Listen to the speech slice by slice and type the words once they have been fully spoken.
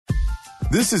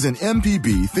This is an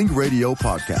MPB Think Radio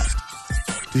podcast.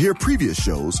 To hear previous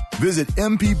shows, visit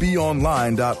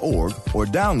mpbonline.org or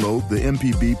download the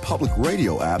MPB Public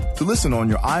Radio app to listen on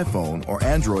your iPhone or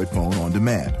Android phone on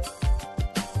demand.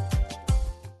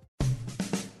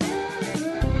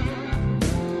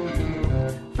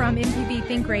 From MPB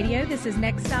Think Radio, this is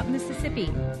Next Stop Mississippi.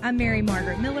 I'm Mary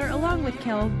Margaret Miller, along with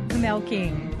Kamel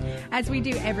King. As we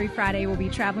do every Friday, we'll be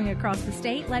traveling across the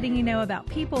state, letting you know about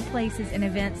people, places, and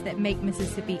events that make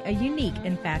Mississippi a unique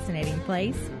and fascinating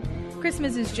place.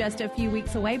 Christmas is just a few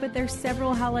weeks away, but there's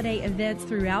several holiday events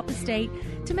throughout the state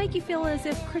to make you feel as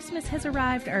if Christmas has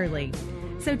arrived early.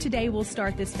 So today we'll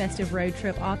start this festive road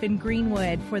trip off in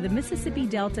Greenwood for the Mississippi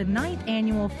Delta 9th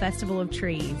Annual Festival of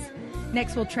Trees.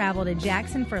 Next, we'll travel to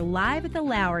Jackson for Live at the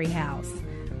Lowry House.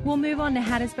 We'll move on to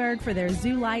Hattiesburg for their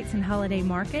Zoo Lights and Holiday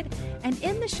Market, and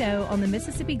end the show on the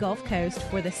Mississippi Gulf Coast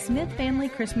for the Smith Family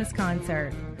Christmas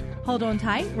Concert. Hold on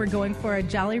tight, we're going for a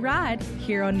jolly ride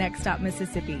here on Next Stop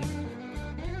Mississippi.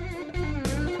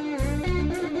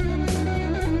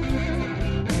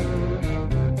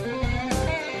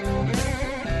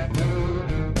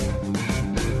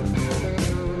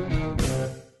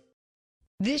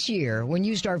 This year, when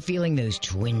you start feeling those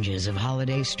twinges of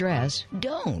holiday stress,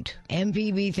 don't.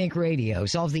 MPB Think Radio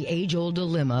solves the age-old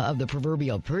dilemma of the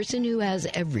proverbial person who has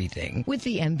everything with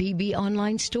the MPB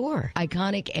online store.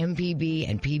 Iconic MPB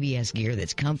and PBS gear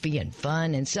that's comfy and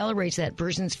fun and celebrates that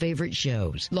person's favorite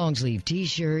shows. Long-sleeve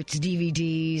t-shirts,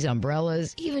 DVDs,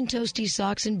 umbrellas, even toasty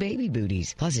socks and baby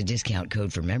booties. Plus a discount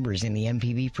code for members in the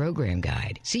MPB program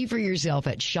guide. See for yourself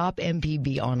at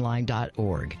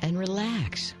shopmpbonline.org and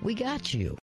relax. We got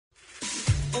you.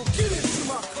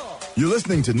 You're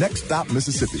listening to Next Stop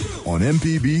Mississippi on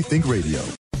MPB Think Radio.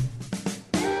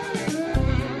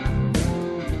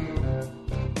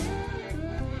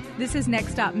 This is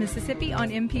Next Stop Mississippi on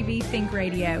MPB Think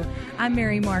Radio. I'm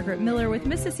Mary Margaret Miller with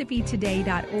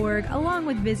MississippiToday.org, along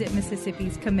with Visit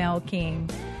Mississippi's Kamel King.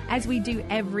 As we do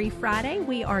every Friday,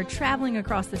 we are traveling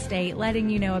across the state, letting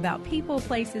you know about people,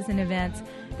 places, and events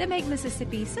that make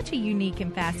Mississippi such a unique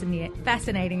and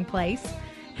fascinating place.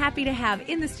 Happy to have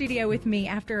in the studio with me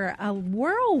after a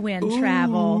whirlwind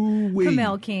travel,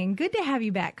 Kamel King. Good to have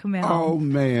you back, Kamel. Oh,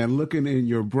 man, looking in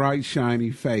your bright,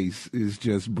 shiny face is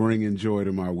just bringing joy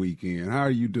to my weekend. How are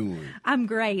you doing? I'm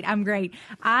great.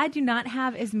 I do not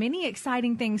have as many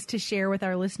exciting things to share with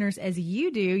our listeners as you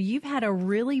do. You've had a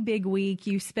really big week.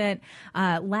 You spent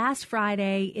last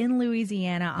Friday in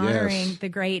Louisiana honoring the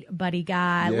great Buddy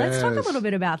Guy. Yes. Let's talk a little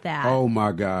bit about that. Oh,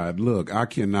 my God. Look, I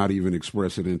cannot even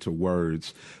express it into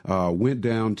words. Went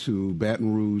down to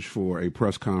Baton Rouge for a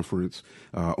press conference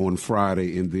on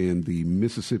Friday, and then the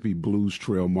Mississippi Blues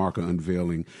Trail marker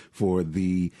unveiling for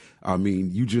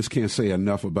you just can't say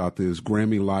enough about this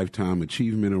Grammy Lifetime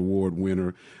Achievement Award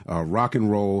winner, Rock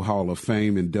and Roll Hall of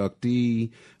Fame inductee,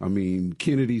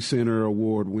 Kennedy Center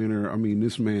Award winner.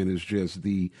 This man is just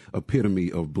the epitome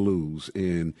of blues,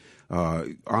 and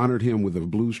honored him with a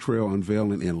Blues Trail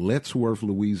unveiling in Lettsworth,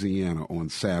 Louisiana on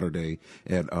Saturday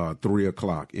at 3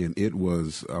 o'clock. And it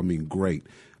was, great.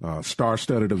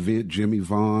 Star-studded event. Jimmy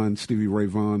Vaughn, Stevie Ray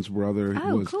Vaughan's brother,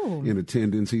 was in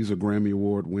attendance. He's a Grammy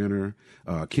Award winner.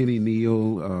 Kenny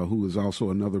Neal, who is also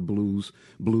another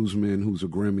bluesman who's a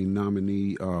Grammy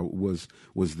nominee, was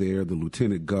there. The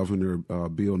Lieutenant Governor,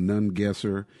 Bill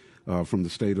Nungesser, from the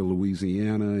state of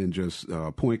Louisiana, and just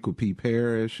Point Coupee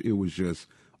Parish. It was just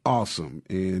awesome.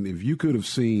 And if you could have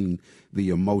seen the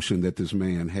emotion that this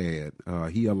man had,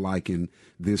 he likened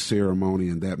this ceremony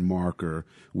and that marker,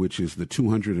 which is the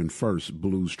 201st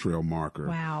Blues Trail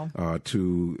marker,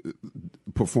 to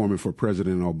performing for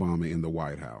President Obama in the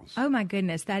White House. Oh, my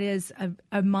goodness. That is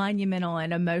a monumental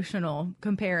and emotional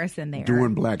comparison there.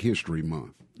 During Black History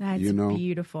Month. That's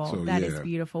beautiful. So, that is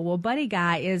beautiful. Well, Buddy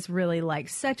Guy is really like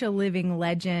such a living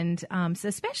legend,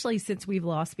 especially since we've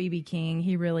lost B.B. King.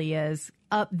 He really is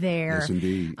up there. Yes,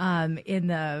 indeed. In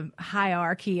the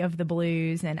hierarchy of the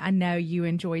blues. And I know you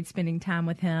enjoyed spending time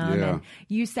with him. Yeah. And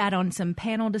you sat on some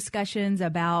panel discussions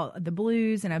about the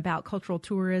blues and about cultural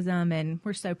tourism. And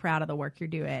we're so proud of the work you're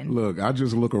doing. Look, I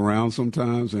just look around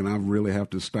sometimes and I really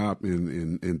have to stop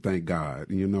and thank God,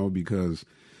 because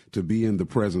to be in the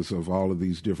presence of all of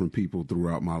these different people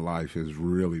throughout my life has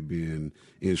really been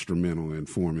instrumental in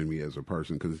forming me as a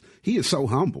person, because he is so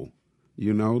humble.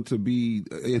 And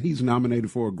he's nominated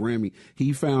for a Grammy.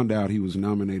 He found out he was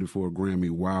nominated for a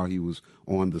Grammy while he was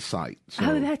on the site.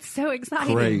 So, that's so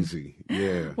exciting. Crazy,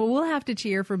 yeah. Well, we'll have to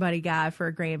cheer for Buddy Guy for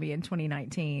a Grammy in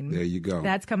 2019. There you go.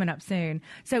 That's coming up soon.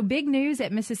 So big news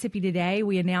at Mississippi Today.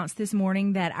 We announced this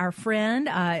morning that our friend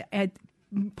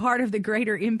part of the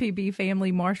greater MPB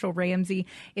family, Marshall Ramsey,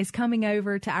 is coming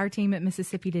over to our team at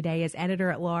Mississippi Today as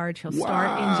editor-at-large. He'll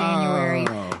start in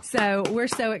January. So we're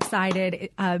so excited.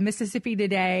 Mississippi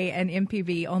Today and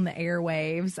MPB on the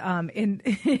airwaves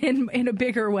in a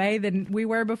bigger way than we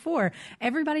were before.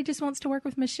 Everybody just wants to work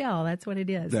with Michelle. That's what it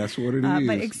is. That's what it is.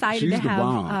 But excited to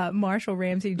have Marshall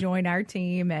Ramsey join our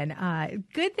team, and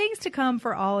good things to come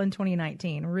for all in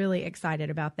 2019. Really excited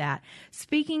about that.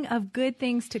 Speaking of good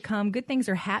things to come, good things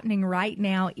are happening right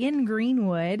now in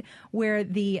Greenwood, where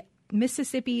the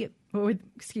Museum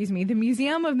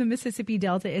of the Mississippi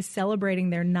Delta is celebrating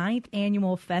their 9th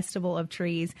annual Festival of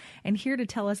Trees. And here to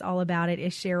tell us all about it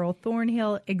is Cheryl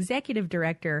Thornhill, Executive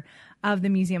Director of the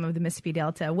Museum of the Mississippi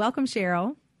Delta. Welcome,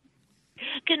 Cheryl.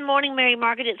 Good morning, Mary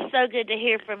Margaret. It's so good to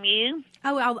hear from you.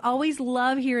 Oh, I'll always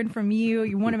love hearing from you.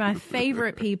 You're one of my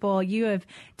favorite people. You have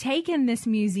taken this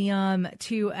museum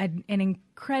to an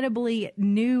incredibly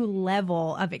new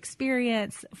level of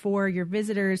experience for your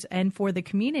visitors and for the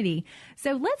community.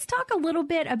 So let's talk a little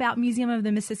bit about Museum of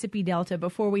the Mississippi Delta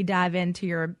before we dive into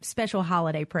your special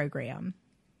holiday program.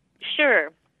 Sure.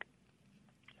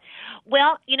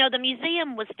 Well, the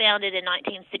museum was founded in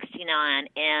 1969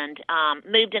 and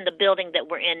moved in the building that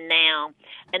we're in now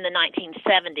in the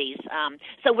 1970s.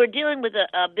 So we're dealing with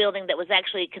a building that was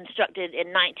actually constructed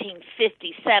in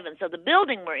 1957. So the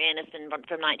building we're in has been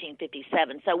from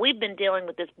 1957. So we've been dealing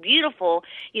with this beautiful,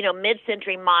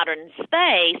 mid-century modern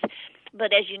space.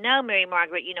 But as you know, Mary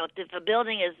Margaret, if a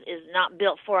building is not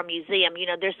built for a museum,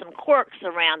 there's some quirks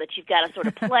around that you've got to sort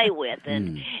of play with,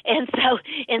 and so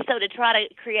to try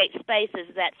to create spaces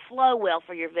that flow well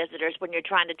for your visitors when you're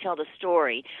trying to tell the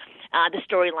story, the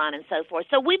storyline, and so forth.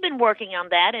 So we've been working on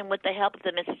that, and with the help of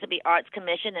the Mississippi Arts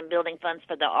Commission and Building Funds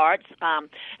for the Arts,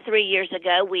 3 years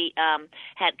ago we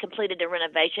had completed a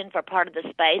renovation for part of the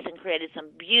space and created some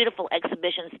beautiful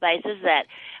exhibition spaces that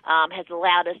has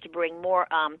allowed us to bring more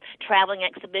traveling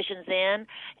exhibitions in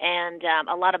and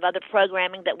a lot of other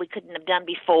programming that we couldn't have done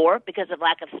before because of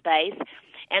lack of space.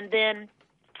 And then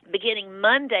beginning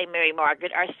Monday, Mary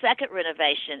Margaret, our second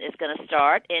renovation is going to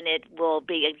start, and it will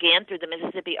be, again, through the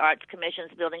Mississippi Arts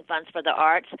Commission's Building Funds for the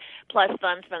Arts, plus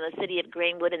funds from the city of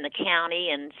Greenwood and the county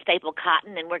and Staple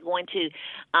Cotton, and we're going to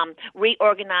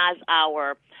reorganize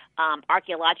our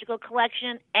archaeological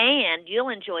collection, and you'll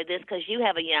enjoy this because you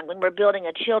have a young one. We're building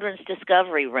a children's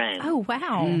discovery room. Oh,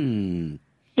 wow.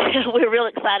 We're real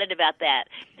excited about that.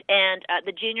 And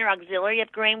the Junior Auxiliary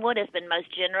of Greenwood has been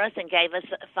most generous and gave us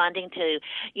funding to,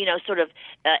 sort of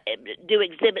do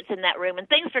exhibits in that room and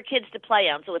things for kids to play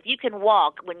on. So if you can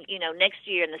walk when, next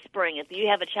year in the spring, if you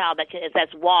have a child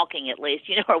that's walking at least,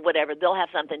 or whatever, they'll have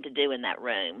something to do in that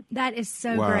room. That is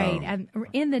so great.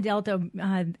 In the Delta,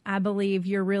 I believe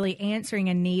you're really answering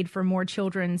a need for more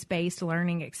children's-based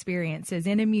learning experiences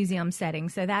in a museum setting.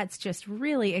 So that's just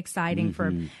really exciting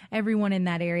for everyone in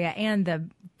that area and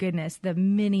the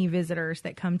many visitors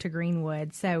that come to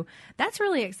Greenwood. So that's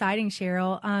really exciting,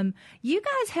 Cheryl. You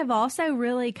guys have also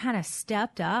really kind of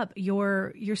stepped up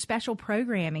your special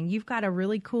programming. You've got a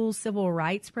really cool civil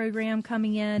rights program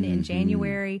coming in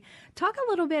January. Talk a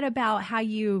little bit about how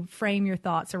you frame your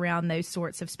thoughts around those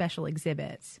sorts of special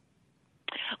exhibits.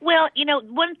 Well,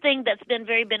 one thing that's been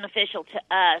very beneficial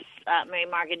to us, Mary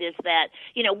Margaret, is that,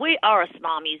 we are a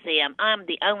small museum. I'm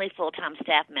the only full-time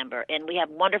staff member, and we have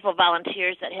wonderful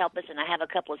volunteers that help us, and I have a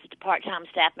couple of part-time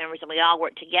staff members, and we all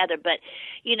work together. But,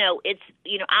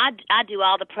 I do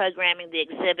all the programming, the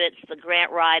exhibits, the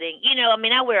grant writing.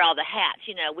 I wear all the hats,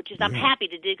 which is I'm happy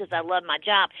to do because I love my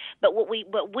job. But what we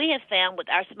have found with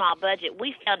our small budget,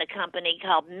 we found a company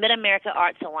called Mid-America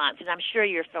Arts Alliance, and I'm sure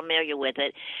you're familiar with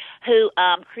it, who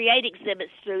create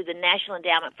exhibits through the National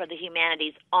Endowment for the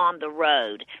Humanities on the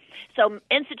road. So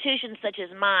institutions such as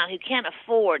mine who can't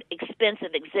afford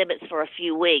expensive exhibits for a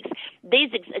few weeks, these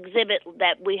exhibits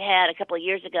that we had a couple of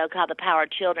years ago called The Power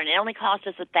of Children, it only cost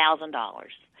us $1,000.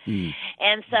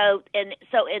 And so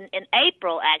in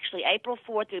April, actually, April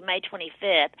 4th through May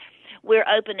 25th, we're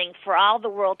opening For All the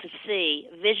World to See,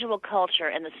 Visual Culture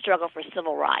and the Struggle for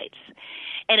Civil Rights.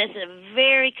 And it's a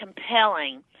very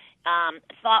compelling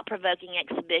thought-provoking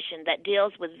exhibition that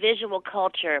deals with visual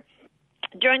culture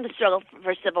during the struggle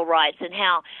for civil rights and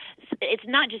how it's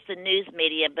not just the news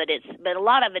media, but a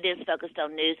lot of it is focused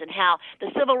on news and how the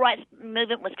civil rights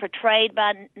movement was portrayed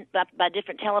by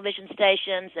different television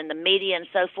stations and the media and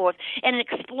so forth, and it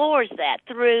explores that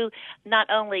through not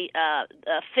only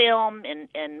film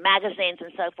and magazines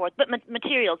and so forth, but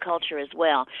material culture as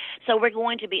well. So we're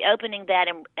going to be opening that,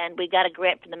 and we got a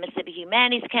grant from the Mississippi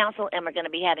Humanities Council, and we're going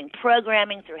to be having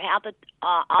programming throughout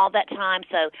all that time.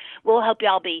 So we'll hope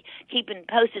y'all be keeping keeping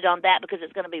posted on that because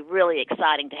it's going to be really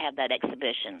exciting to have that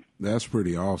exhibition. That's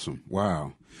pretty awesome.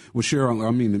 Wow. Well, Cheryl,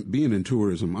 I mean, being in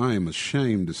tourism, I am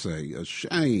ashamed to say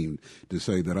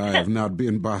that I have not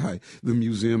been by the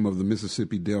Museum of the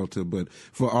Mississippi Delta. But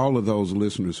for all of those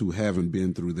listeners who haven't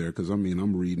been through there, because, I mean,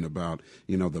 I'm reading about,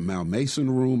 the Malmaison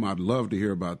Room. I'd love to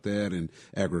hear about that, and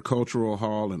Agricultural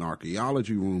Hall, and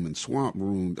Archaeology Room, and Swamp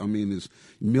Room. I mean, it's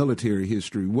military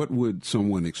history. What would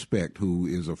someone expect who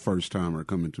is a first-timer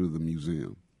coming to the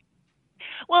museum?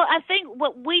 Well, I think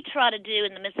what we try to do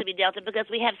in the Mississippi Delta, because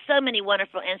we have so many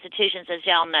wonderful institutions, as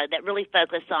y'all know, that really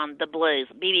focus on the blues,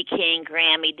 B.B. King,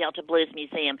 Grammy, Delta Blues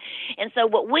Museum. And so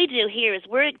what we do here is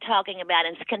we're talking about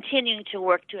and continuing to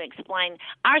work to explain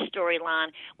our storyline,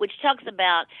 which talks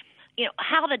about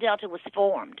how the Delta was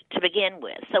formed to begin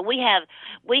with. So we have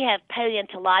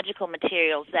paleontological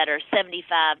materials that are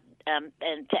 75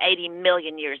 to 80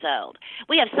 million years old.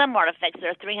 We have some artifacts that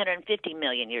are 350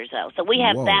 million years old. So we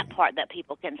have that part that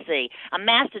people can see. A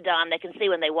mastodon they can see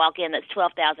when they walk in that's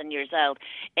 12,000 years old.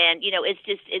 And,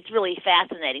 it's really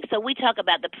fascinating. So we talk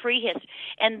about the prehistory.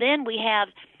 And then we have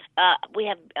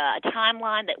a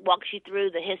timeline that walks you through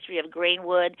the history of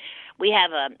Greenwood. We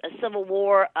have a Civil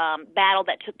War battle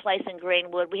that took place in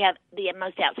Greenwood. We have the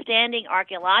most outstanding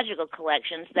archaeological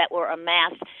collections that were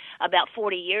amassed about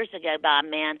 40 years ago by a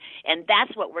man, and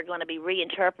that's what we're going to be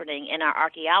reinterpreting in our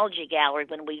archaeology gallery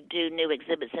when we do new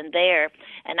exhibits in there.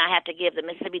 And I have to give the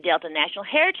Mississippi Delta National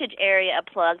Heritage Area a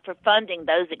plug for funding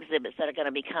those exhibits that are going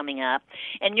to be coming up.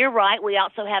 And you're right, we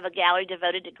also have a gallery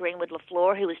devoted to Greenwood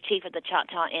LaFleur, who was chief of the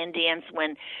Choctaw Indians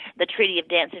when the Treaty of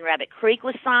Dancing Rabbit Creek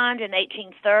was signed in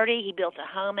 1830. He built a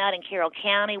home out in Carroll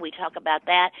County. We talk about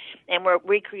that, and we're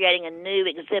recreating a new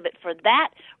exhibit for that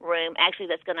room, actually,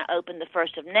 that's going to open the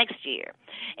first of next year.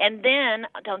 And then,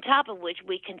 on top of which,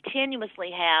 we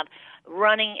continuously have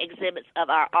running exhibits of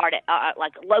our art,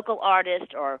 like local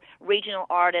artists or regional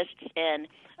artists, and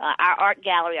our art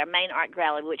gallery, our main art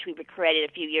gallery, which we created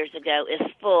a few years ago, is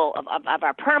full of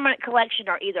our permanent collection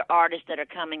or either artists that are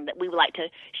coming that we would like to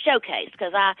showcase,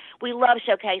 because we love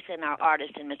showcasing our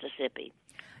artists in Mississippi.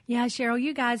 Yeah, Cheryl,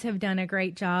 you guys have done a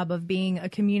great job of being a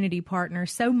community partner,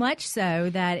 so much so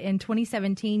that in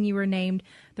 2017 you were named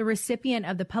the recipient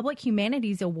of the Public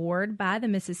Humanities Award by the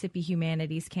Mississippi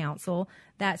Humanities Council.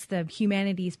 That's the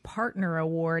Humanities Partner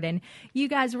Award. And you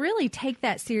guys really take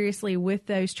that seriously with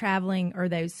those traveling or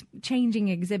those changing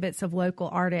exhibits of local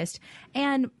artists.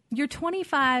 And your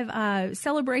 25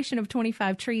 celebration of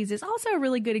 25 trees is also a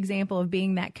really good example of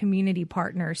being that community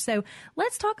partner. So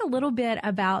let's talk a little bit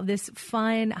about this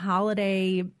fun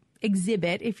holiday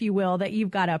exhibit, if you will, that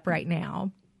you've got up right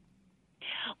now.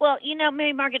 Well,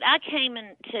 Mary Margaret, I came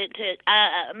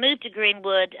I moved to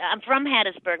Greenwood. I'm from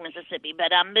Hattiesburg, Mississippi,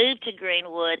 but I moved to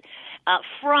Greenwood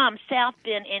from South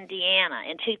Bend, Indiana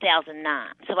in 2009.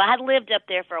 So I had lived up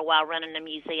there for a while running a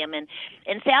museum. And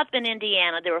in South Bend,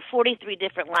 Indiana, there were 43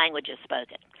 different languages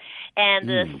spoken. And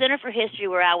the Center for History,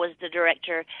 where I was the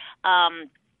director,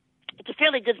 it's a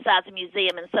fairly good-sized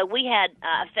museum, and so we had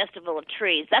a festival of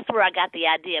trees. That's where I got the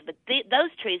idea. But those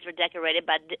trees were decorated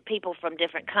by people from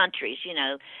different countries,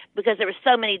 because there were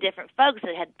so many different folks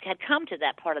that had come to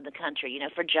that part of the country,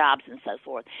 for jobs and so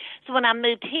forth. So when I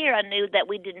moved here, I knew that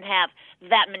we didn't have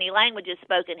that many languages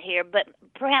spoken here, but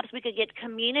perhaps we could get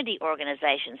community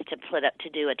organizations to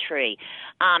do a tree.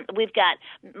 We've got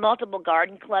multiple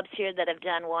garden clubs here that have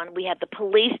done one. We have the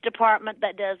police department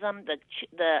that does them,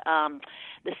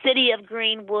 the city of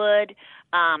Greenwood,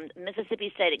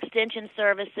 Mississippi State Extension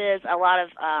Services, a lot of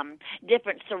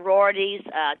different sororities,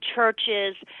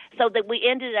 churches, so that we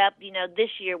ended up,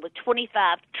 this year with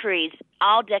 25 trees,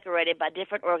 all decorated by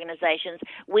different organizations.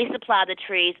 We supply the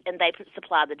trees, and they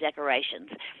supply the decorations.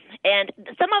 And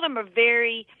some of them are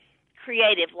very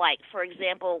creative, like, for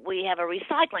example, we have a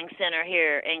recycling center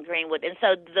here in Greenwood, and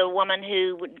so the woman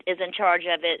who is in charge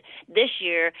of it this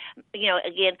year,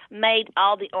 again, made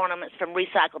all the ornaments from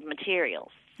recycled materials.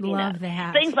 Love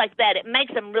that. Things like that. It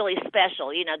makes them really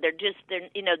special.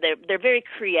 They're very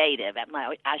creative,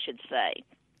 I should say.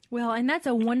 Well, and that's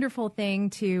a wonderful thing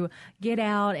to get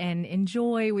out and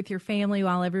enjoy with your family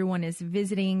while everyone is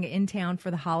visiting in town for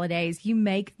the holidays. You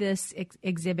make this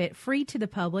exhibit free to the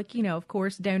public. Of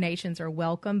course, donations are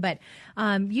welcome, but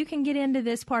you can get into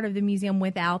this part of the museum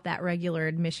without that regular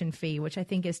admission fee, which I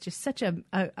think is just such a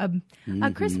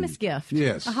Christmas gift,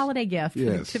 yes, a holiday gift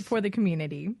yes, for the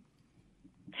community.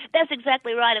 That's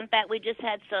exactly right. In fact, we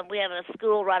have a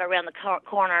school right around the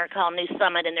corner called New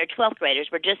Summit, and their 12th graders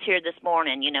were just here this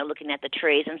morning, looking at the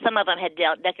trees. And some of them had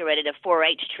decorated a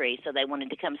 4-H tree, so they wanted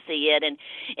to come see it. And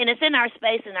it's in our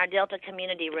space in our Delta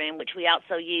Community Room, which we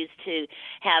also use to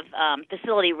have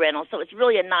facility rentals. So it's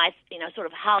really a nice, sort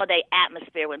of holiday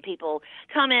atmosphere when people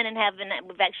come in and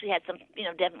we've actually had some,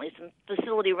 definitely some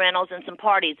facility rentals and some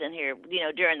parties in here,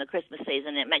 during the Christmas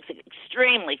season. It makes it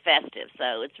extremely festive.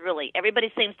 So it's really,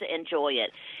 everybody seems to enjoy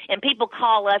it. And people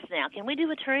call us now, can we do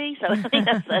a tree? So I think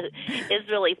it's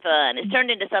really fun. It's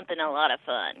turned into something a lot of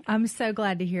fun. I'm so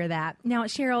glad to hear that. Now,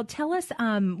 Cheryl, tell us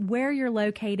where you're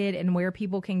located and where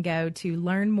people can go to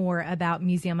learn more about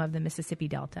Museum of the Mississippi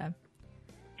Delta.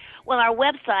 Well, our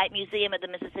website,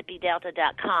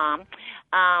 museumofthemississippidelta.com,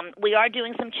 we are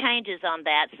doing some changes on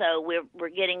that, so we're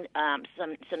getting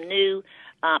some new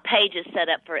pages set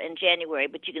up for in January,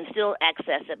 but you can still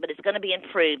access it, but it's going to be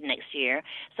improved next year.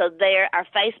 So there, our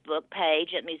Facebook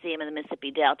page at Museum of the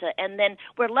Mississippi Delta, and then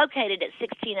we're located at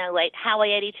 1608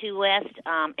 Highway 82 West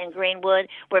in Greenwood.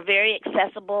 We're very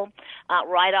accessible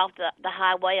right off the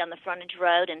highway on the frontage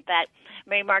road. In fact,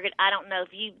 Mary Margaret, I don't know if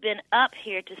you've been up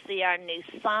here to see our new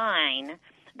sign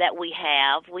that we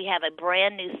have. We have a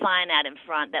brand new sign out in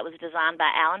front that was designed by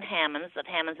Alan Hammonds of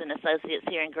Hammonds and Associates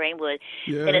here in Greenwood.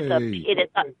 Yay. Yay,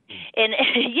 Alan.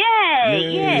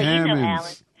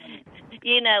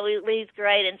 He's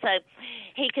great, and so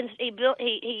he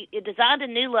designed a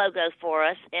new logo for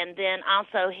us, and then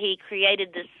also he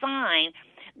created this sign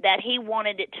that he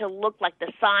wanted it to look like the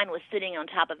sign was sitting on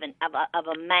top of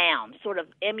a mound, sort of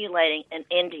emulating an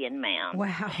Indian mound.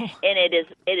 Wow! And it is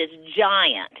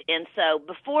giant. And so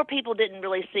before, people didn't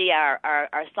really see our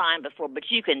sign before,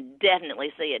 but you can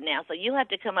definitely see it now. So you'll have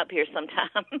to come up here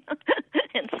sometime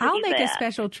and see I'll make that. a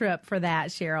special trip for that,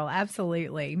 Cheryl.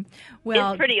 Absolutely.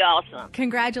 Well, it's pretty awesome.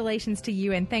 Congratulations to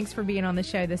you, and thanks for being on the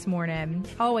show this morning.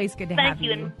 Always good to have you.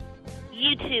 Thank you, and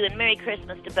you too, and Merry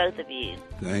Christmas to both of you.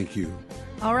 Thank you.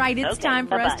 All right, it's time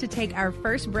for bye-bye. us to take our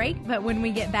first break, but when we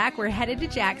get back, we're headed to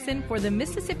Jackson for the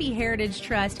Mississippi Heritage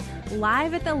Trust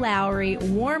Live at the Lowry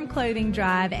Warm Clothing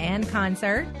Drive and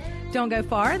Concert. Don't go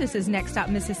far. This is Next Stop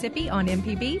Mississippi on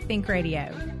MPB Think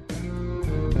Radio.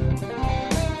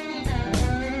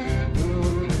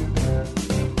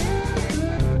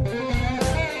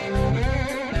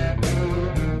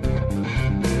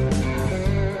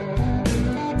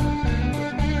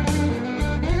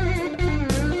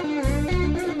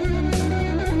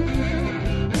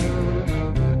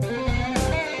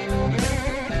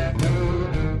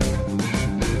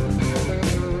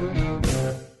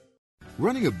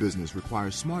 Running a business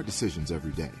requires smart decisions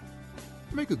every day.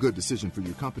 Make a good decision for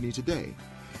your company today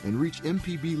and reach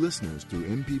MPB listeners through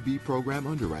MPB program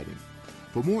underwriting.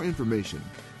 For more information,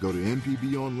 go to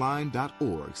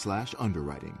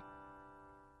mpbonline.org/underwriting.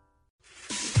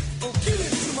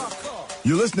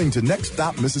 You're listening to Next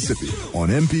Stop Mississippi on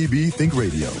MPB Think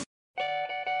Radio.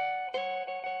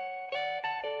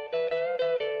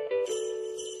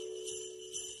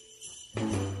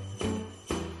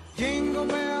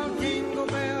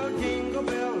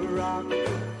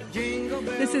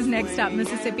 This is Next Stop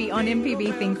Mississippi on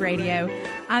MPB Think Radio.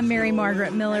 I'm Mary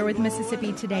Margaret Miller with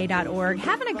MississippiToday.org,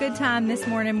 having a good time this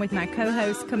morning with my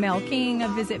co-host Kamel King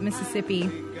of Visit Mississippi.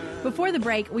 Before the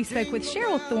break, we spoke with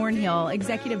Cheryl Thornhill,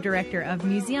 Executive Director of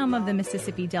Museum of the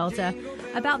Mississippi Delta,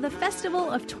 about the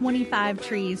Festival of 25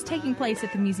 Trees taking place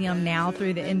at the museum now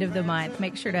through the end of the month.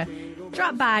 Make sure to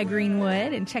drop by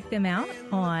Greenwood and check them out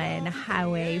on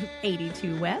Highway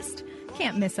 82 West.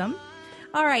 Can't miss them.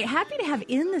 All right, happy to have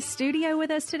in the studio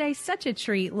with us today, such a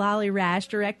treat, Lolly Rash,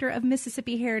 Director of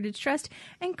Mississippi Heritage Trust,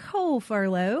 and Cole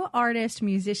Furlow, artist,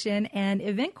 musician, and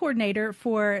event coordinator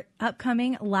for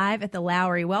upcoming Live at the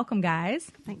Lowry. Welcome, guys.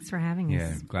 Thanks for having us.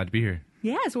 Yeah, glad to be here.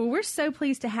 Yes, well, we're so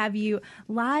pleased to have you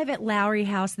live at Lowry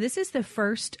House. This is the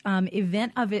first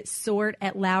event of its sort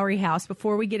at Lowry House.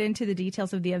 Before we get into the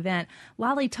details of the event,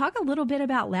 Lolly, talk a little bit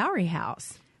about Lowry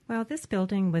House. Well, this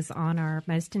building was on our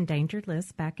most endangered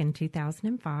list back in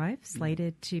 2005,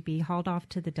 slated to be hauled off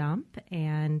to the dump,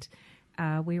 and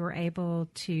we were able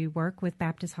to work with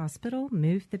Baptist Hospital,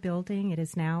 move the building. It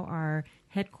is now our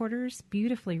headquarters,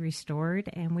 beautifully restored,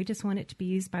 and we just want it to be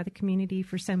used by the community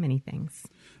for so many things.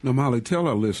 Now, Molly, tell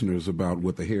our listeners about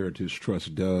what the Heritage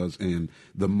Trust does and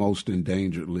the most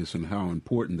endangered list and how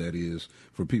important that is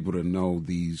for people to know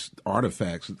these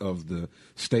artifacts of the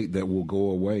state that will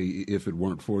go away if it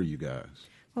weren't for you guys.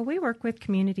 Well, we work with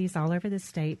communities all over the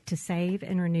state to save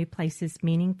and renew places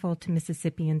meaningful to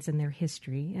Mississippians and their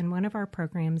history. And one of our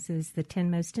programs is the 10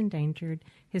 Most Endangered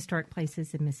Historic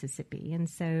Places in Mississippi. And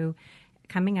so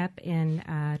coming up in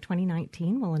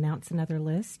 2019, we'll announce another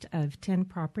list of 10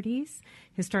 properties,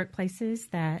 historic places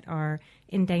that are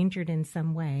endangered in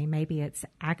some way. Maybe it's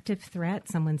active threat,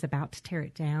 someone's about to tear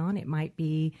it down. It might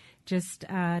be just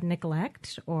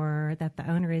neglect, or that the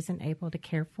owner isn't able to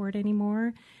care for it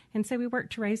anymore. And so we work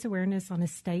to raise awareness on a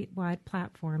statewide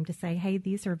platform to say, hey,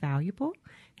 these are valuable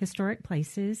historic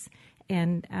places,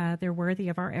 and they're worthy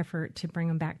of our effort to bring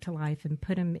them back to life and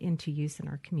put them into use in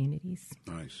our communities.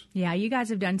 Nice. Yeah, you guys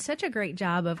have done such a great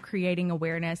job of creating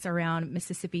awareness around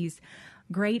Mississippi's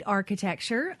great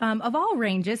architecture of all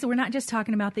ranges. So we're not just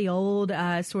talking about the old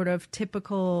sort of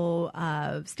typical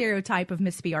stereotype of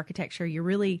Mississippi architecture. You're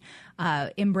really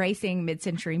embracing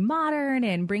mid-century modern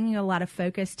and bringing a lot of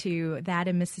focus to that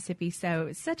in Mississippi. So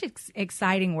it's such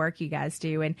exciting work you guys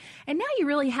do. And now you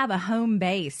really have a home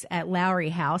base at Lowry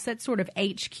House. That's sort of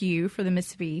HQ for the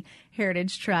Mississippi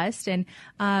Heritage Trust. And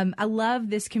I love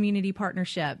this community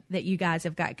partnership that you guys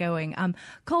have got going.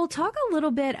 Cole, talk a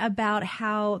little bit about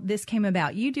how this came about.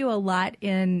 You do a lot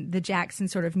in the Jackson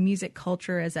sort of music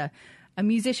culture as a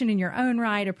musician in your own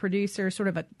right, a producer, sort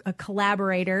of a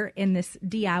collaborator in this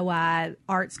DIY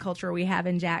arts culture we have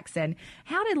in Jackson.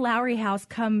 How did Lowry House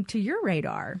come to your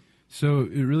radar? So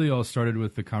it really all started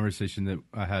with the conversation that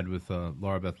I had with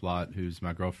Laura Beth Lott, who's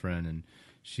my girlfriend, and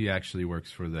she actually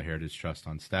works for the Heritage Trust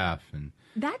on staff. And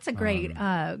that's a great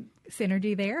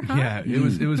synergy there, huh? Yeah,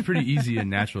 it was pretty easy and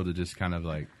natural to just kind of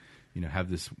like, have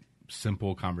this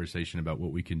simple conversation about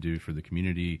what we can do for the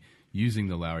community using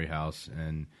the Lowry House,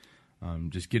 and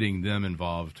just getting them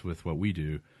involved with what we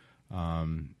do.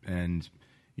 I've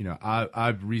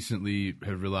recently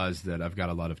have realized that I've got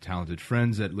a lot of talented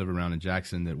friends that live around in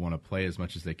Jackson that want to play as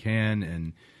much as they can,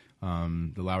 and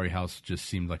the Lowry House just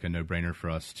seemed like a no-brainer for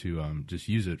us to just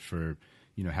use it for,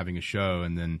 having a show,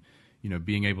 and then,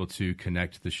 being able to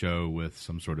connect the show with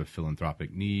some sort of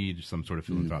philanthropic need, some sort of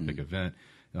philanthropic event.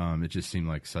 It just seemed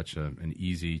like such an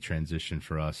easy transition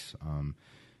for us.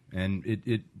 And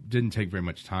it didn't take very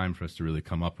much time for us to really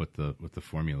come up with the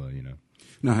formula,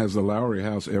 Now, has the Lowry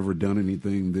House ever done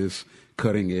anything this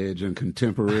cutting edge and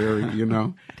contemporary, I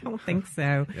don't think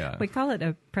so. Yeah. We call it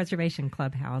a preservation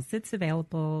clubhouse. It's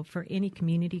available for any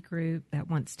community group that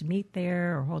wants to meet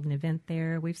there or hold an event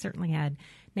there. We've certainly had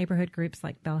neighborhood groups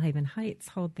like Belhaven Heights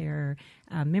hold their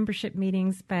membership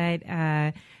meetings, but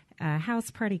house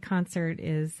party concert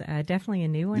is definitely a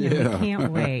new one, and we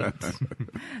can't wait.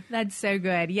 That's so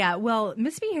good. Yeah, well,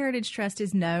 Mississippi Heritage Trust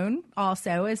is known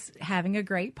also as having a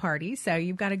great party, so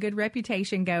you've got a good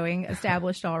reputation going,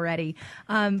 established already.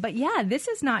 But yeah, this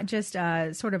is not just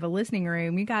sort of a listening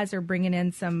room. You guys are bringing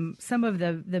in some of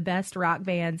the best rock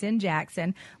bands in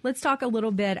Jackson. Let's talk a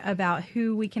little bit about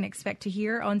who we can expect to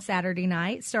hear on Saturday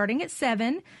night, starting at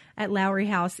 7 at Lowry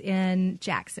House in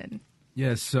Jackson.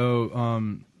 Yeah,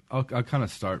 so I'll kind of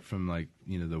start from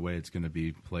the way it's going to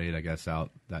be played, I guess,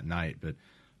 out that night. But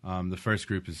the first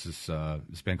group is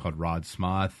this band called Rod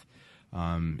Smoth.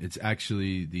 It's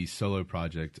actually the solo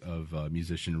project of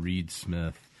musician Reed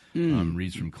Smith.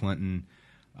 Reed's from Clinton.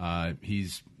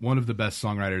 He's one of the best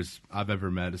songwriters I've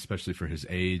ever met, especially for his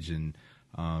age, and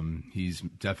he's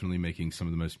definitely making some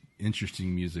of the most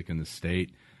interesting music in the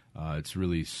state. It's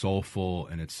really soulful,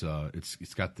 and it's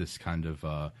got this kind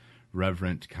of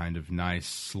reverent, kind of nice,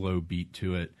 slow beat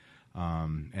to it.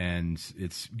 And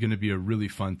it's going to be a really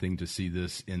fun thing to see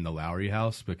this in the Lowry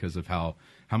House because of how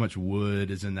much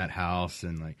wood is in that house,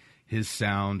 and his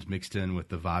sound mixed in with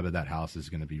the vibe of that house is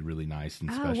going to be really nice and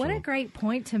special. Oh, what a great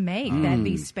point to make, that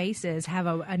these spaces have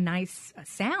a nice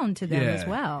sound to them as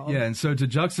well. Yeah, and so to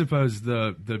juxtapose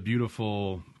the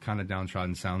beautiful kind of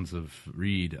downtrodden sounds of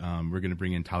Reed, we're going to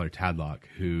bring in Tyler Tadlock,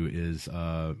 who is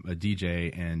a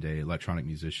DJ and a electronic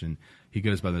musician. He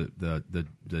goes by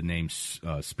the name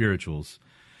Spirituals.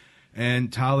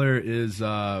 And Tyler is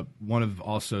one of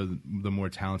also the more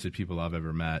talented people I've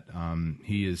ever met.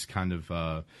 He is kind of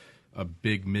a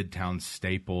big Midtown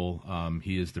staple.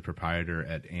 He is the proprietor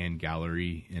at Ann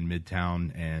Gallery in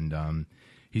Midtown, and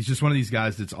he's just one of these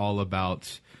guys that's all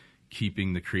about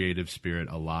keeping the creative spirit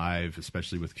alive,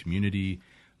 especially with community.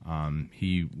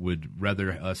 He would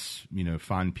rather us,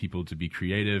 find people to be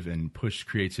creative and push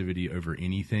creativity over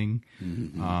anything.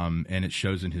 And it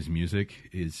shows in his music.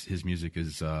 His music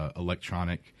is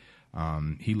electronic.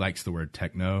 He likes the word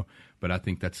techno, but I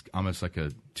think that's almost like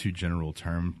a too general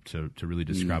term to really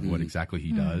describe what exactly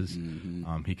he does.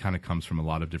 He kind of comes from a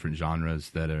lot of different genres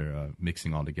that are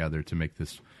mixing all together to make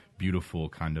this beautiful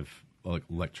kind of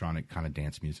electronic kind of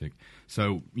dance music.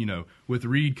 So, with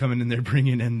Reed coming in there,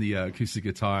 bringing in the acoustic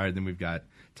guitar, then we've got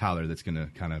Tyler that's going to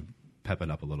kind of pep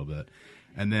it up a little bit.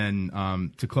 And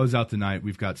then to close out the night,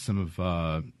 we've got some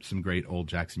great old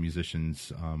Jackson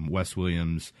musicians, Wes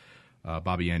Williams,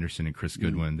 Bobby Anderson, and Chris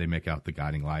Goodwin. They make out the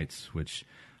Guiding Lights, which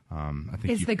I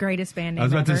think it's the greatest band name I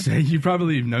was about ever. to say, you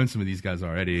probably have known some of these guys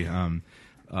already.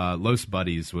 Los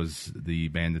Buddies was the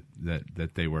band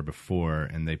that they were before,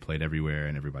 and they played everywhere,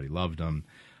 and everybody loved them.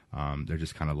 They're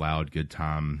just kind of loud, good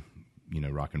time,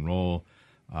 rock and roll.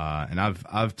 And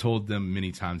I've told them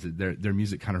many times that their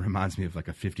music kind of reminds me of like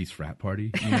a 50s frat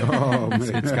party.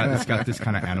 It's got this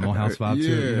kind of Animal House vibe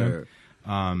to it.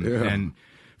 And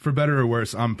for better or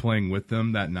worse, I'm playing with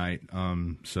them that night.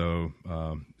 So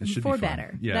it should be fun.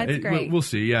 Better. Yeah, that's great. We'll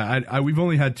see. Yeah, we've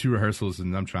only had 2 rehearsals,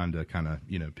 and I'm trying to kind of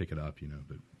pick it up.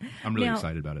 But I'm really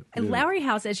excited about it. Lowry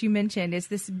House, as you mentioned, is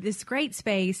this great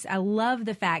space. I love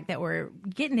the fact that we're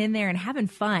getting in there and having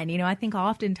fun. I think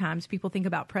oftentimes people think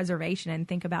about preservation and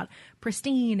think about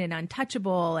pristine and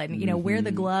untouchable and, wear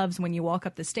the gloves when you walk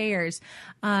up the stairs.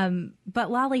 But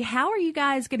Lolly, how are you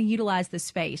guys going to utilize the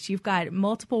space? You've got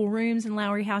multiple rooms in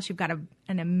Lowry House. You've got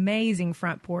an amazing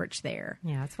front porch there.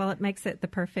 Yes, well, it makes it the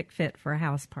perfect fit for a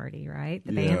house party, right?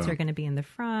 The bands are going to be in the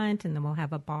front, and then we'll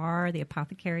have a bar. The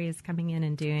Apothecary is coming in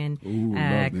and doing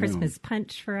Christmas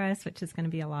punch for us, which is going to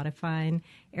be a lot of fun.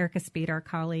 Erica Speed, our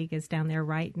colleague, is down there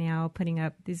right now putting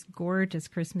up these gorgeous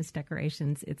Christmas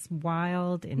decorations. It's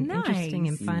wild and interesting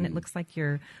and fun. It looks like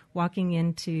you're walking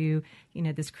into,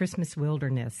 this Christmas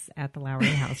wilderness at the Lowry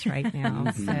House right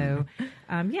now. So,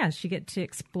 you get to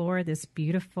explore this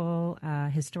beautiful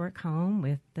historic home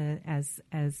with as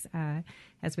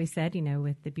we said,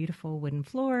 with the beautiful wooden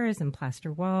floors and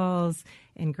plaster walls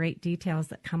and great details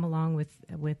that come along with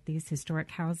these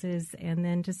historic houses, and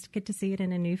then just get to see it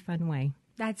in a new, fun way.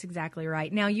 That's exactly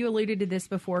right. Now, you alluded to this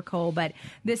before, Cole, but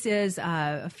this is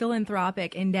a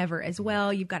philanthropic endeavor as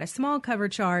well. You've got a small cover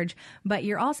charge, but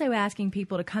you're also asking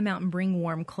people to come out and bring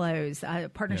warm clothes, a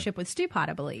partnership with Stew Pot,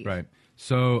 I believe. Right.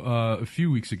 So a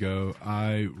few weeks ago,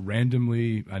 I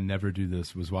never do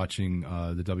this, was watching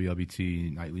the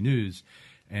WLBT Nightly News,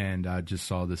 and I just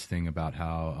saw this thing about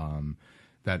how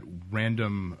that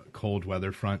random cold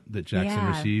weather front that Jackson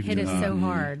received hit us so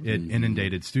hard. It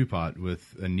inundated Stew Pot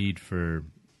with a need for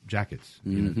jackets.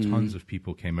 Tons of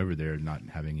people came over there not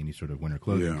having any sort of winter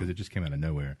clothing because it just came out of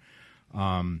nowhere.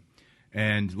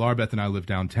 And Laura Beth and I live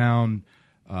downtown.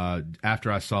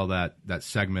 After I saw that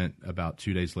segment, about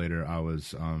 2 days later, I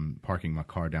was parking my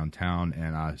car downtown,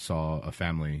 and I saw a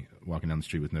family walking down the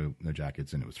street with no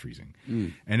jackets, and it was freezing.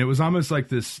 And it was almost like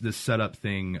this setup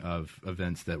thing of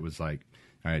events that was like,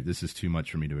 all right, this is too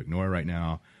much for me to ignore right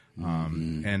now.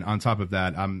 And on top of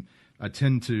that, I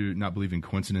tend to not believe in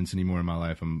coincidence anymore in my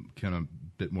life. I'm kind of a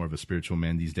bit more of a spiritual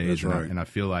man these days. That's right. And I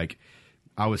feel like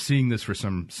I was seeing this for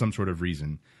some sort of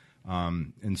reason.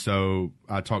 And so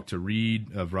I talked to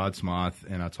Reed of Rod Smoth,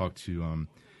 and I talked to,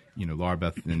 Laura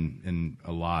Beth in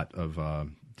a lot of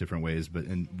different ways.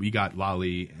 And we got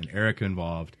Lolly and Erica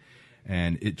involved,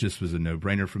 and it just was a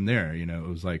no-brainer from there. It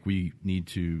was like, we need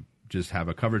to just have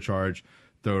a cover charge,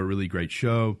 throw a really great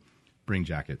show, bring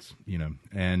jackets,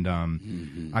 And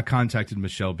I contacted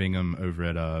Michelle Bingham over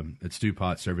at Stew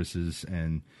Pot Services,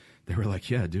 and they were like,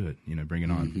 yeah, do it, bring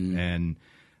it on. And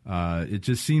it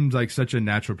just seemed like such a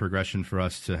natural progression for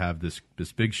us to have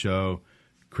this big show,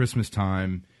 Christmas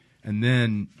time, and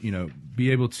then, be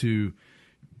able to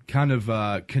kind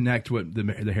of connect what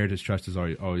the Heritage Trust has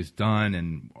always done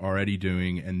and already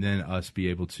doing, and then us be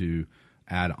able to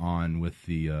add on with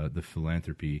the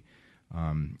philanthropy.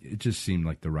 It just seemed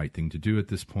like the right thing to do at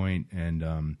this point,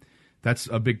 and that's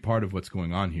a big part of what's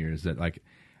going on here. Is that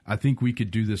I think we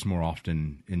could do this more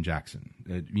often in Jackson.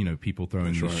 People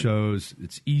throwing these shows.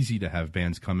 It's easy to have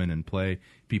bands come in and play.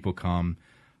 People come.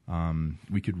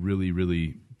 We could really,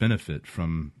 really benefit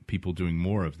from people doing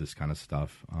more of this kind of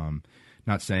stuff.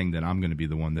 Not saying that I'm going to be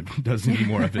the one that does any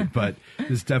more of it, but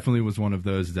this definitely was one of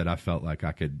those that I felt like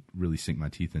I could really sink my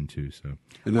teeth into. So,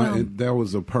 and that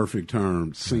was a perfect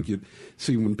term. Sink it.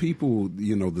 See, when people,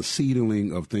 the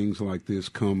seedling of things like this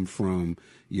come from,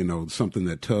 something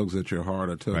that tugs at your heart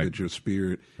or tugs at your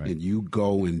spirit, and you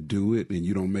go and do it, and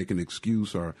you don't make an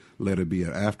excuse or let it be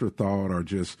an afterthought or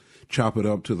just chop it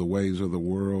up to the ways of the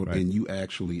world, and you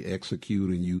actually execute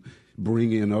and you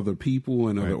bring in other people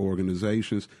and other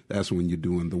organizations, that's when you're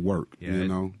doing the work,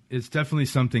 It's definitely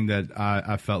something that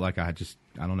I felt like I just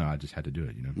had to do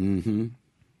it,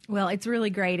 Well, it's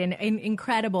really great and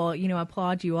incredible.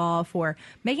 Applaud you all for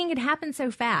making it happen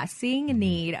so fast, seeing a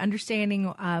need, understanding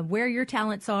where your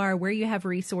talents are, where you have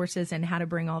resources, and how to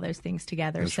bring all those things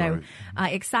together. That's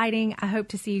exciting. I hope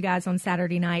to see you guys on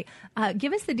Saturday night.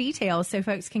 Give us the details so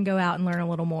folks can go out and learn a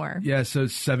little more. Yeah, so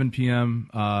it's 7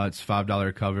 p.m. It's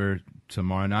 $5 cover,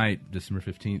 tomorrow night, December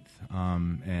 15th,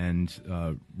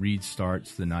 and Reed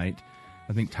starts the night.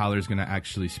 I think Tyler's going to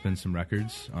actually spin some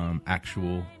records,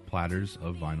 actual platters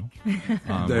of vinyl.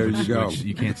 There you go. Which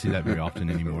you can't see that very often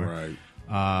anymore. Right.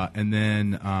 And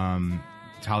then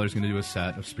Tyler's going to do a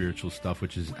set of spiritual stuff,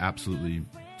 which is absolutely,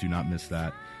 do not miss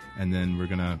that. And then we're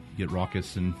going to get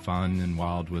raucous and fun and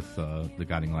wild with the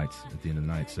Guiding Lights at the end of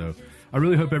the night. So I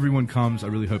really hope everyone comes. I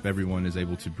really hope everyone is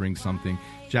able to bring something.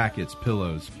 Jackets,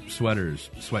 pillows, sweaters,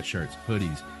 sweatshirts,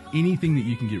 hoodies, anything that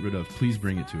you can get rid of, please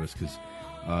bring it to us, because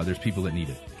there's people that need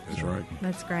it. That's right.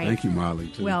 That's great. Thank you, Molly,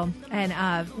 too. Well, and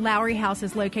Lowry House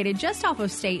is located just off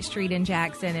of State Street in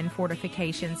Jackson and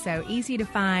Fortification, so easy to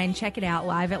find. Check it out,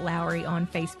 Live at Lowry on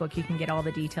Facebook. You can get all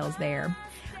the details there.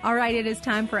 All right, it is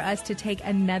time for us to take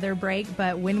another break,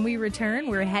 but when we return,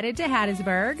 we're headed to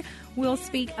Hattiesburg. We'll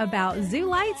speak about zoo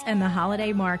lights and the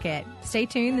holiday market. Stay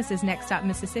tuned. This is Next Stop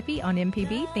Mississippi on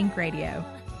MPB Think Radio.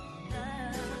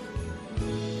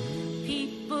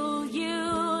 People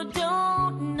you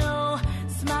don't know,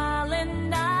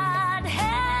 smiling not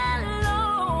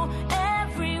hello.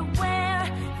 Everywhere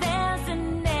there's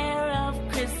an air of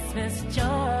Christmas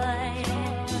joy.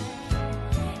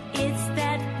 It's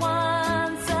that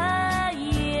once a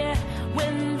year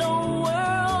when the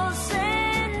world's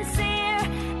sincere,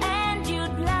 and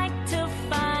you'd like to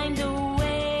find a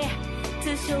way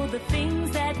to show the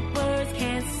things that words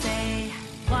can't say.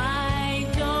 Why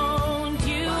don't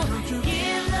you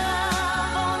give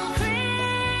love on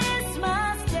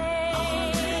Christmas Day?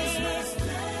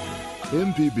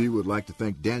 MPB would like to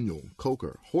thank Daniel,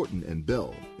 Coker, Horton, and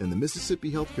Bell and the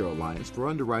Mississippi Healthcare Alliance for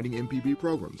underwriting MPB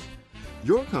programs.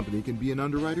 Your company can be an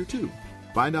underwriter too.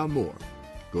 Find out more.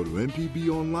 Go to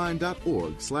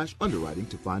mpbonline.org/underwriting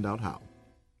to find out how.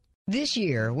 This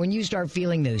year, when you start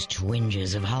feeling those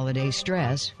twinges of holiday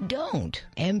stress, don't.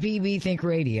 MPB Think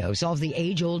Radio solves the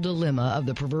age-old dilemma of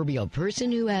the proverbial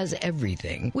person who has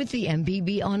everything with the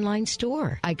MPB online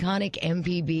store. Iconic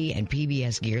MPB and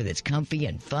PBS gear that's comfy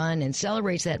and fun and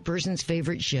celebrates that person's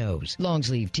favorite shows.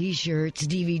 Long-sleeve t-shirts,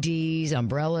 DVDs,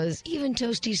 umbrellas, even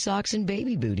toasty socks and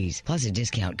baby booties. Plus a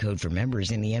discount code for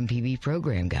members in the MPB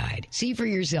program guide. See for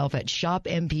yourself at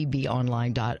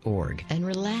shopmpbonline.org and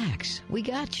relax. We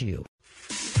got you.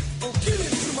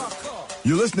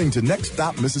 You're listening to Next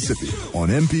Stop Mississippi on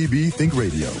MPB Think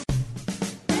Radio.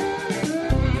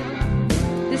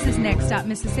 This is Next Stop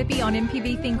Mississippi on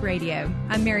MPB Think Radio.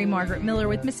 I'm Mary Margaret Miller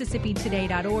with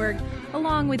MississippiToday.org,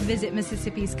 along with Visit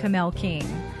Mississippi's Kamel King.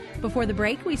 Before the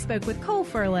break, we spoke with Cole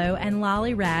Furlow and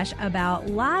Lolly Rash about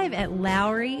Live at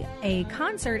Lowry, a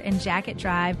concert and jacket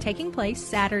drive taking place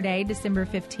Saturday, December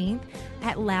 15th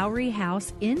at Lowry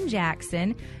House in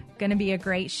Jackson. Going to be a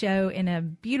great show in a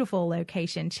beautiful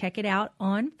location. Check it out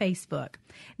on Facebook.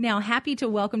 Now, happy to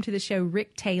welcome to the show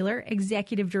Rick Taylor,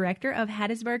 Executive Director of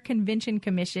Hattiesburg Convention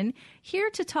Commission, here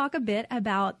to talk a bit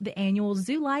about the annual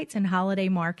Zoo Lights and Holiday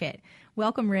Market.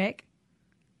 Welcome, Rick.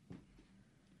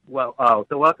 Well,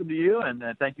 so welcome to you, and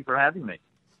thank you for having me.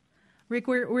 Rick,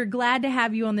 we're glad to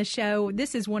have you on the show.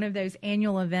 This is one of those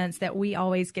annual events that we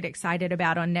always get excited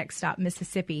about on Next Stop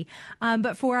Mississippi.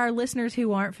 But for our listeners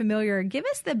who aren't familiar, give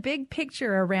us the big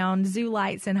picture around Zoo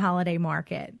Lights and Holiday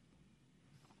Market.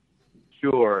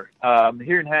 Sure.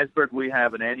 Here in Hattiesburg, we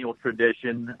have an annual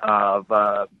tradition of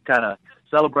kind of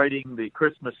celebrating the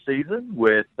Christmas season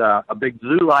with a big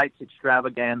Zoo Lights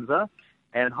extravaganza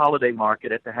and holiday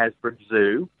market at the Hattiesburg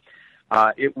Zoo.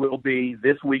 It will be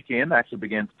this weekend, actually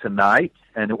begins tonight,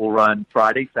 and it will run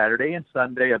Friday, Saturday, and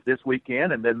Sunday of this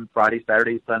weekend, and then Friday,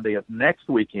 Saturday, Sunday of next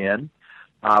weekend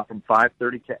from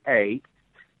 5:30 to 8.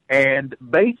 And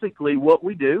basically what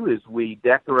we do is we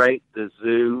decorate the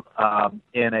zoo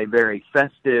in a very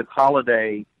festive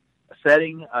holiday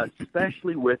setting,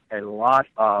 especially with a lot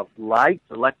of lights,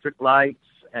 electric lights,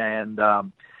 and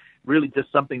really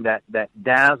just something that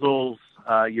dazzles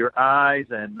your eyes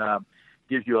and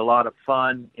gives you a lot of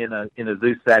fun in a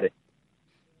zoo setting.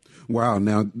 Wow.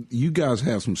 Now, you guys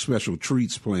have some special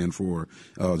treats planned for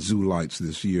Zoo Lights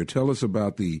this year. Tell us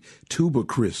about the Tuba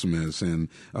Christmas and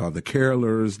the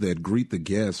carolers that greet the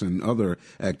guests and other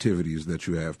activities that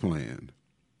you have planned.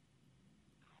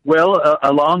 Well,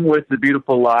 along with the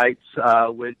beautiful lights,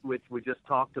 which we just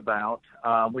talked about,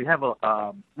 we have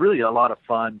really a lot of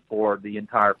fun for the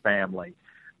entire family.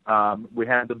 We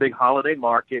have the big holiday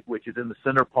market, which is in the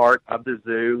center part of the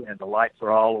zoo, and the lights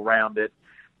are all around it.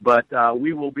 But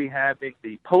we will be having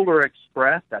the Polar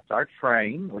Express. That's our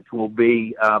train, which will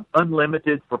be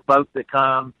unlimited for folks that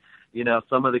come. You know,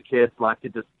 some of the kids like to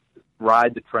just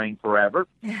ride the train forever,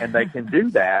 and they can do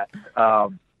that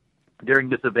during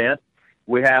this event.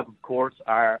 We have, of course,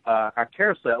 our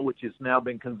carousel, which has now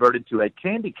been converted to a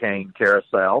candy cane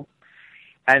carousel.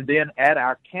 And then at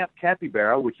our Camp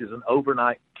Capybara, which is an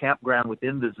overnight campground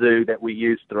within the zoo that we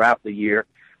use throughout the year,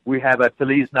 we have a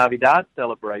Feliz Navidad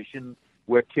celebration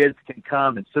where kids can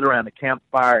come and sit around the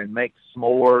campfire and make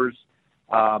s'mores.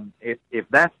 If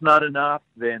that's not enough,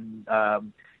 then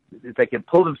if they can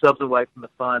pull themselves away from the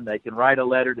fun, they can write a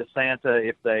letter to Santa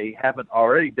if they haven't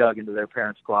already dug into their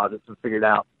parents' closets and figured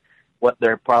out what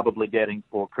they're probably getting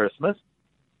for Christmas.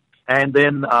 And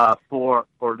then for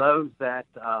those that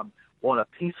want a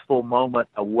peaceful moment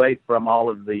away from all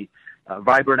of the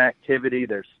vibrant activity,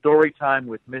 there's story time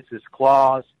with Mrs.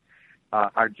 Claus,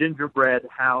 our gingerbread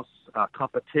house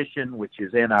competition, which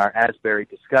is in our Asbury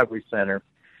Discovery Center.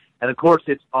 And, of course,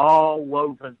 it's all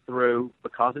woven through,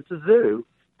 because it's a zoo,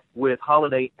 with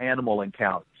holiday animal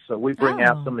encounters. So we bring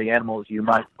out some of the animals you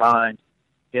might find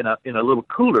in a little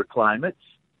cooler climates.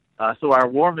 So our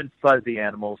warm and fuzzy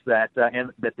animals that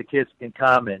the kids can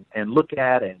come and look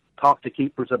at and talk to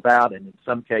keepers about, and in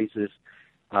some cases,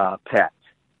 pet.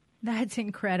 That's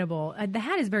incredible. The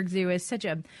Hattiesburg Zoo is such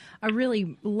a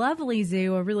really lovely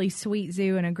zoo, a really sweet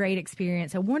zoo, and a great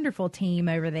experience, a wonderful team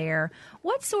over there.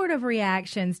 What sort of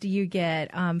reactions do you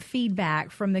get,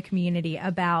 feedback from the community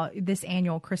about this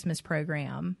annual Christmas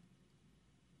program?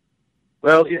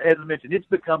 Well, as I mentioned, it's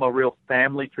become a real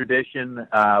family tradition.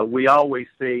 We always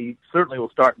see, certainly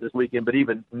we'll start this weekend, but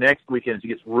even next weekend as it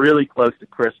gets really close to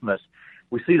Christmas,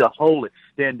 we see the whole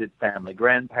extended family,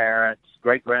 grandparents,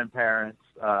 great-grandparents,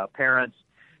 parents,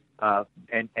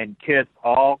 and kids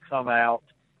all come out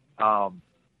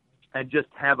and just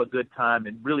have a good time,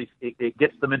 and really it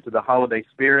gets them into the holiday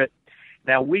spirit.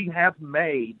 Now, we have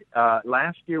made,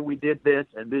 last year we did this,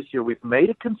 and this year we've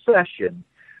made a concession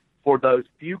for those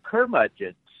few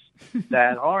curmudgeons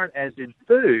that aren't as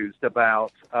enthused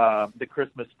about the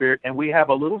Christmas spirit, and we have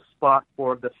a little spot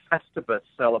for the Festivus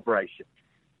celebration.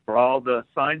 For all the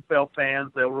Seinfeld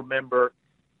fans, they'll remember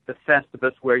the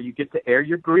Festivus, where you get to air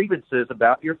your grievances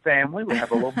about your family. We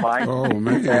have a little mic. Oh,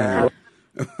 man.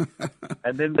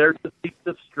 And then there's the Feast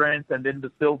of Strength, and then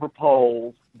the silver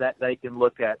poles that they can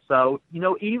look at. So,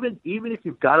 even if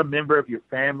you've got a member of your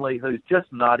family who's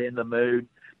just not in the mood,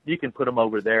 you can put them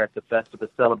over there at the Festivus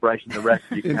celebration. The rest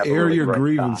of you can have air a really your great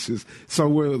grievances. time. So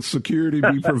will security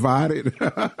be provided?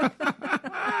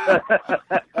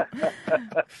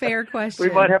 Fair question.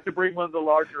 We might have to bring one of the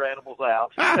larger animals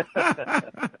out.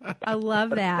 I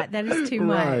love that. That is too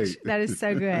Right. much. That is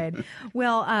so good.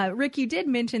 Well, Rick, you did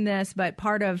mention this, but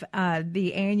part of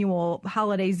the annual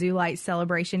Holiday Zoo Light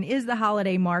celebration is the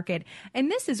holiday market.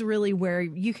 And this is really where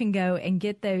you can go and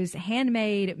get those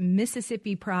handmade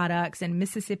Mississippi products and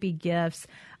Mississippi gifts.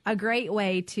 A great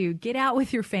way to get out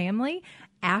with your family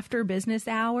after business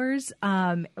hours,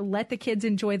 let the kids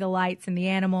enjoy the lights and the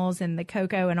animals and the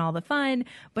cocoa and all the fun,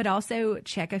 but also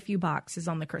check a few boxes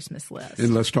on the Christmas list.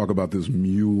 And let's talk about this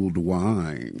mulled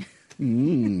wine.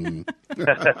 Mm.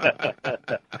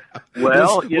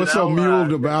 Well, what's so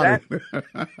mulled about it?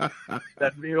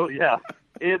 That mule, yeah.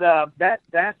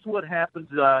 That's what happens,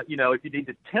 if you need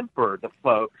to temper the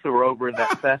folks who are over in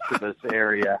that Festivus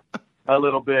area a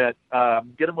little bit,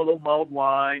 get them a little mulled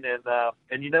wine, and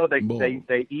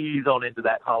they ease on into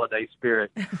that holiday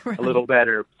spirit Right. a little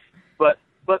better. But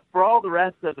for all the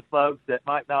rest of the folks that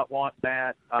might not want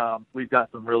that, we've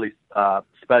got some really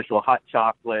special hot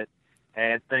chocolate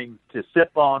and things to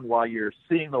sip on while you're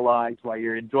seeing the lights, while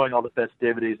you're enjoying all the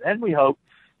festivities, and we hope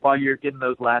while you're getting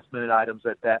those last-minute items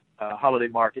at that holiday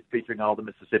market featuring all the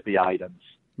Mississippi items.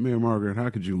 Mayor Margaret, how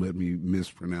could you let me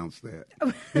mispronounce that?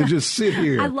 And just sit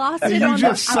here. I lost and it you on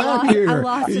just the- sat I here.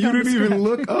 lost and it you on the didn't even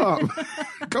script. look up.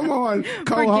 Come on,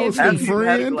 co-host Forgive and me. After you've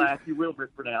had a friend. glass, you will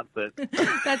mispronounce it.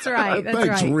 That's right. That's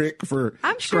Thanks, right. Rick, for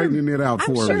I'm sure, straightening it out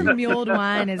I'm for sure me. mulled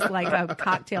wine is like a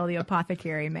cocktail the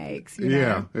apothecary makes. You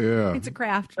Yeah, know? yeah. It's a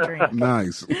craft drink.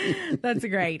 Nice. That's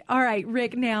great. All right,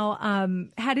 Rick, now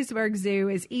Hattiesburg Zoo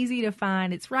is easy to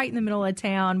find. It's right in the middle of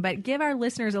town, but give our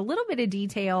listeners a little bit of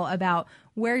detail about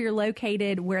where you're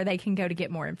located, where they can go to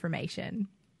get more information.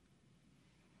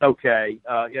 Okay.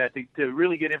 To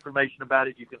really get information about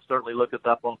it, you can certainly look us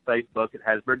up on Facebook at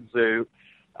Hattiesburg Zoo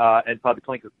and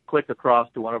probably click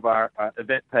across to one of our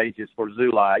event pages for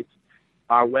Zoo Lights.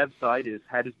 Our website is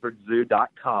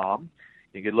HattiesburgZoo.com.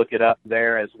 You can look it up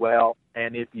there as well.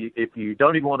 And if you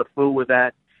don't even want to fool with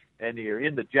that, and you're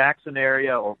in the Jackson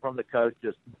area or from the coast,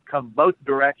 just come both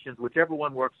directions, whichever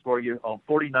one works for you, on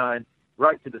 49,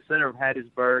 right to the center of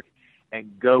Hattiesburg,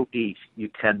 and go east. You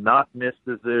cannot miss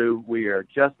the zoo. We are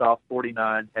just off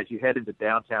 49 as you head into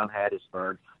downtown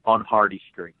Hattiesburg on Hardy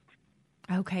Street.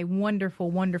 Okay, wonderful,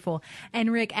 wonderful.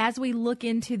 And Rick, as we look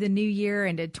into the new year,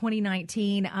 into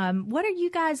 2019, what are you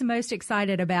guys most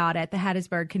excited about at the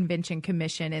Hattiesburg Convention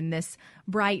Commission in this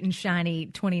bright and shiny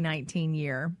 2019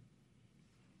 year?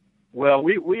 Well,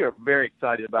 we are very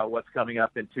excited about what's coming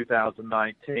up in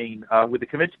 2019. With the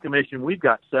Convention Commission, we've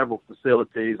got several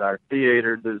facilities, our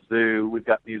theater, the zoo, we've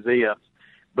got museums.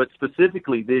 But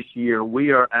specifically this year,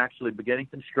 we are actually beginning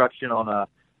construction on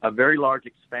a very large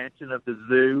expansion of the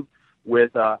zoo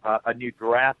with a new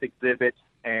giraffe exhibit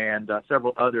and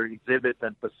several other exhibits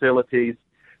and facilities.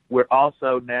 We're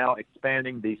also now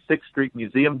expanding the 6th Street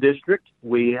Museum District.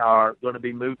 We are going to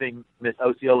be moving Miss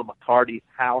Osceola McCarty's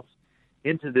house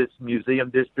into this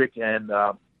museum district, and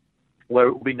where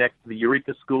it will be next to the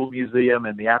Eureka School Museum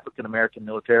and the African American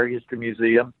Military History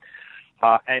Museum.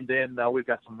 And then we've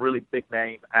got some really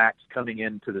big-name acts coming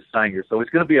into the Sanger. So it's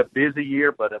going to be a busy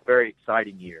year, but a very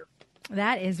exciting year.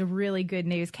 That is really good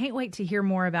news. Can't wait to hear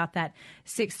more about that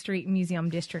 6th Street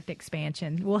Museum District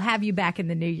expansion. We'll have you back in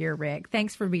the new year, Rick.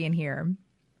 Thanks for being here.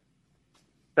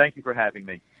 Thank you for having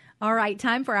me. All right,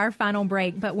 time for our final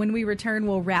break. But when we return,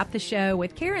 we'll wrap the show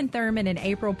with Karen Thurman and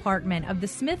April Parkman of the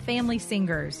Smith Family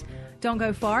Singers. Don't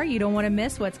go far. You don't want to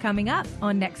miss what's coming up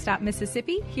on Next Stop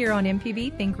Mississippi here on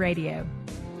MPB Think Radio.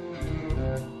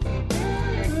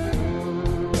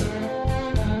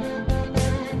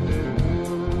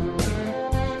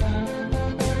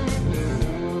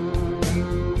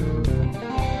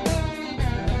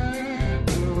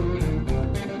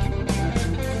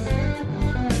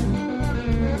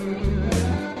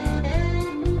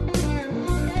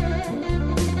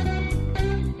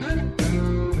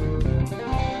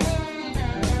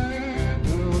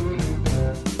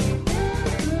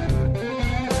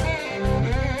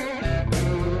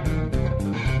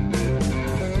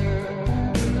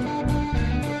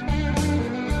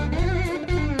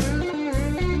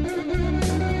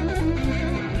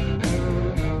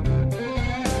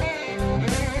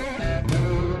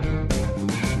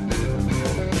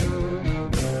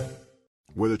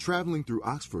 Whether traveling through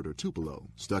Oxford or Tupelo,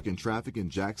 stuck in traffic in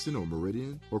Jackson or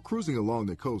Meridian, or cruising along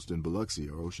the coast in Biloxi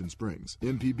or Ocean Springs,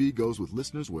 MPB goes with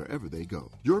listeners wherever they go.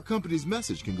 Your company's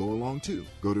message can go along too.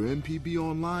 Go to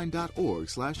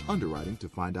mpbonline.org/underwriting to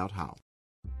find out how.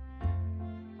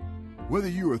 Whether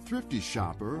you're a thrifty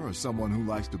shopper or someone who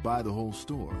likes to buy the whole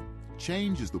store,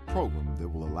 Change is the program that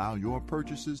will allow your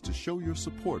purchases to show your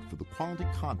support for the quality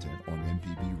content on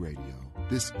MPB Radio.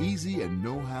 This easy and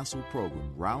no-hassle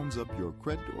program rounds up your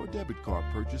credit or debit card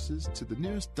purchases to the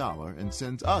nearest dollar and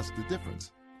sends us the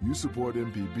difference. You support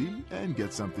MPB and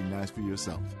get something nice for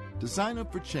yourself. To sign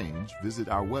up for Change, visit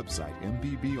our website,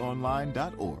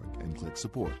 mpbonline.org, and click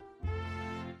support.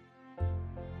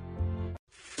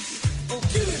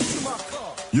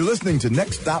 You're listening to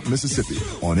Next Stop Mississippi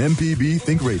on MPB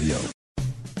Think Radio.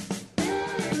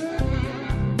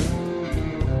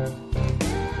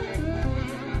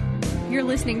 You're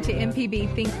listening to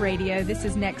MPB Think Radio. This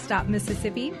is Next Stop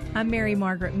Mississippi. I'm Mary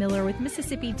Margaret Miller with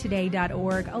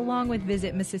MississippiToday.org, along with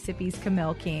Visit Mississippi's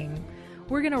Camille King.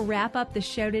 We're going to wrap up the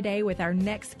show today with our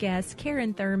next guests,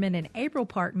 Karen Thurman and April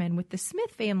Parkman with the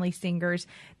Smith Family Singers.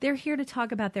 They're here to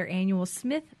talk about their annual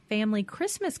Smith Family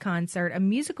Christmas Concert, a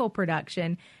musical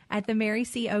production at the Mary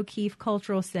C. O'Keefe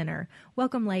Cultural Center.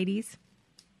 Welcome, ladies.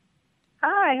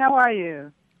 Hi, how are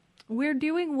you? We're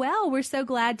doing well. We're so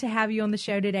glad to have you on the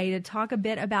show today to talk a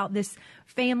bit about this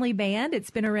family band.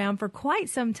 It's been around for quite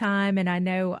some time, and I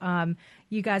know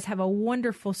you guys have a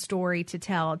wonderful story to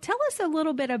tell. Tell us a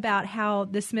little bit about how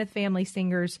the Smith Family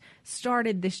Singers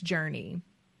started this journey.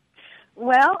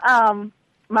 Well,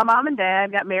 my mom and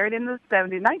dad got married in the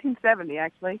 1970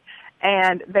 actually,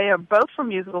 and they are both from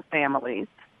musical families.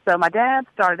 So my dad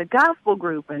started a gospel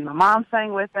group, and my mom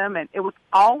sang with them, and it was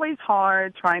always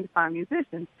hard trying to find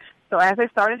musicians. So as they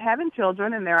started having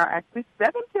children, and there are actually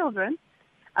 7 children,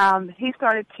 he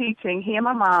started teaching, he and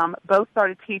my mom both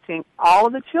started teaching all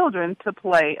of the children to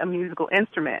play a musical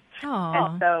instrument. Aww.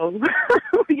 And so,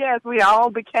 yes, we all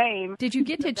became. Did you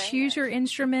get to choose your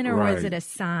instrument, or was it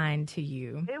assigned to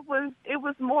you? It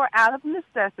was more out of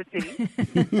necessity.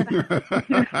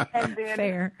 And then,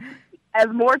 fair. As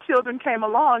more children came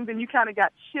along, then you kind of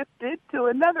got shifted to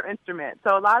another instrument.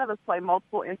 So a lot of us play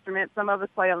multiple instruments. Some of us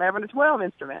play 11 to 12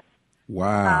 instruments.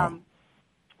 Wow.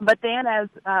 But then as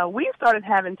we started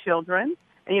having children,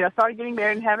 and, started getting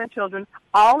married and having children,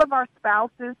 all of our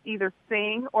spouses either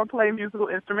sing or play musical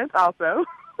instruments also.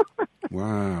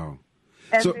 Wow.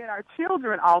 And then our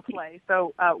children all play.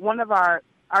 So one of our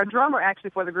drummer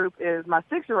actually for the group is my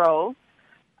 6-year-old.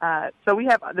 So we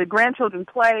have the grandchildren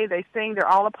play, they sing, they're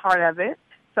all a part of it.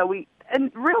 So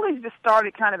and really just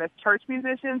started kind of as church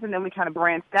musicians, and then we kind of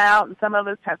branched out, and some of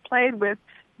us have played with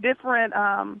different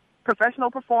professional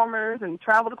performers and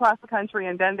traveled across the country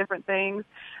and done different things.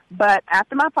 But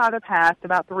after my father passed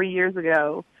about 3 years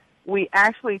ago, we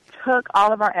actually took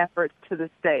all of our efforts to the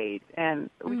stage, and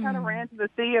we kind of ran to the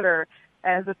theater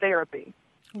as a therapy.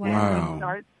 Wow. And we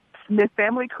started Smith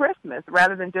Family Christmas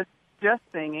rather than just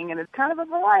singing, and it's kind of a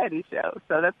variety show.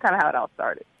 So that's kind of how it all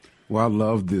started. Well, I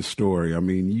love this story. I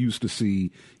mean, you used to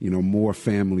see, more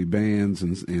family bands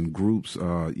and groups,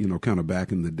 kind of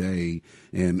back in the day.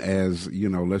 And as,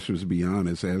 let's just be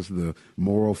honest, as the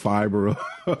moral fiber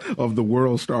of the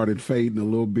world started fading a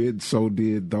little bit, so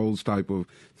did those type of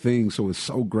things. So it's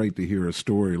so great to hear a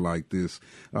story like this.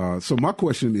 So my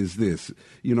question is this,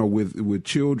 with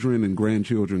children and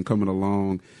grandchildren coming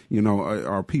along,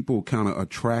 are people kind of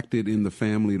attracted in the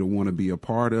family to want to be a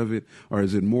part of it? Or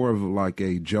is it more of like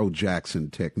a Joe Jackson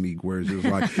technique where it's just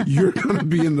like, you're going to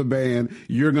be in the band,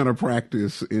 you're going to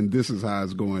practice, and this is how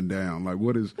it's going down? Like,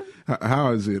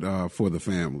 how is it for the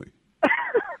family?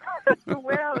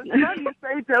 Well, it's funny you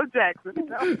say Joe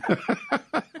Jackson.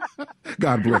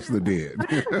 God bless the dead.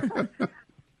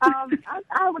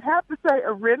 I would have to say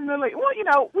originally,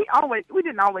 we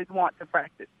didn't always want to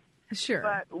practice. Sure.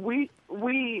 But we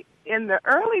in the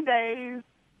early days,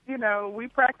 we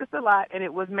practiced a lot, and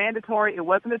it was mandatory. It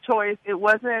wasn't a choice. It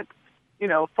wasn't,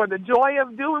 for the joy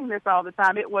of doing this all the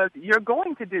time. It was, you're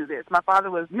going to do this. My father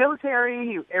was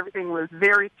military. Everything was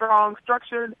very strong,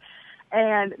 structured,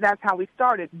 and that's how we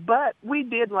started. But we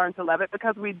did learn to love it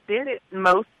because we did it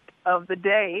most of the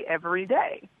day, every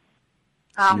day.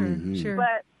 Sure.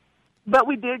 But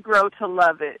we did grow to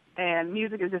love it, and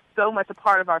music is just so much a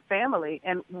part of our family.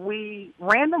 And we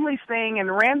randomly sing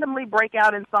and randomly break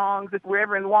out in songs if we're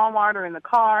ever in Walmart or in the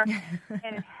car,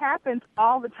 and it happens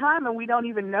all the time, and we don't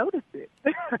even notice it.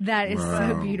 That is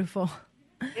so beautiful.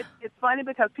 It's funny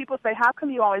because people say, how come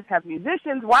you always have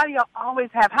musicians? Why do you always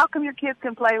have, how come your kids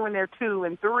can play when they're 2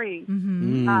 and 3?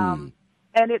 Mm-hmm.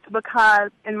 And it's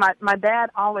because, and my dad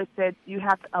always said, you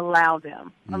have to allow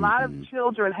them. A lot of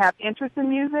children have interest in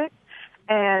music,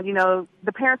 and,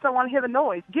 the parents don't want to hear the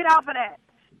noise. Get off of that.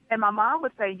 And my mom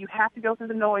would say, you have to go through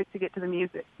the noise to get to the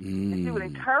music. And she would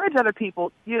encourage other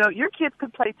people, your kids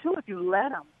could play too if you let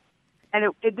them. And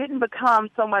it didn't become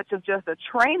so much of just a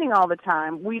training all the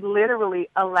time. We literally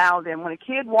allow them. When a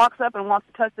kid walks up and wants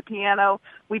to touch the piano,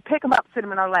 we pick them up, sit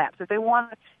them in our laps. If they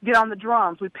want to get on the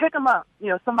drums, we pick them up.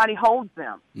 Somebody holds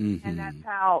them. And that's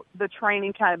how the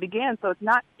training kind of began. So it's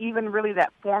not even really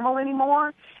that formal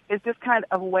anymore. It's just kind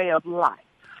of a way of life.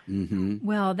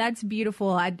 Well, that's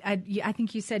beautiful. I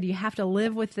think you said you have to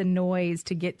live with the noise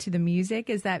to get to the music.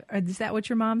 Is that what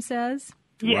your mom says?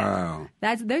 Yeah.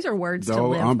 Wow. Those are words to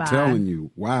live I'm by. telling you.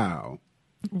 Wow.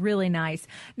 Really nice.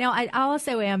 Now, I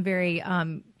also am very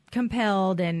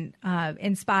compelled and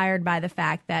inspired by the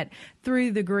fact that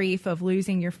through the grief of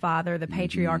losing your father, the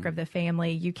patriarch of the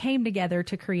family, you came together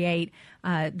to create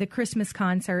the Christmas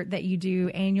concert that you do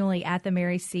annually at the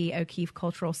Mary C. O'Keefe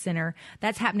Cultural Center.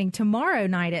 That's happening tomorrow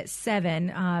night at 7.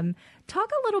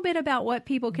 Talk a little bit about what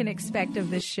people can expect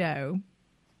of this show.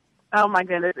 Oh, my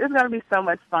goodness. It's going to be so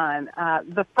much fun.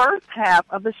 The first half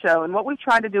of the show, and what we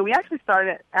tried to do, we actually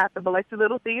started at the Biloxi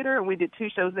Little Theater, and we did 2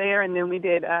 shows there, and then we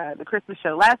did the Christmas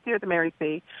show last year at the Mary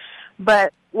C.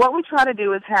 But what we try to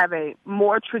do is have a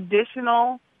more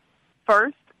traditional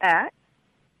first act,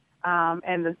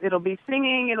 and it'll be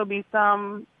singing, it'll be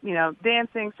some,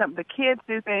 dancing, some the kids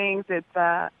do things. It's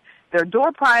there are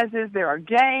door prizes, there are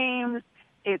games.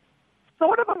 It's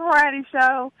sort of a variety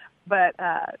show, but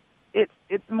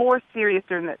it's more serious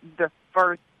during the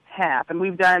first half, and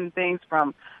we've done things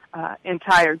from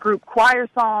entire group choir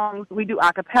songs. We do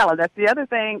a cappella. That's the other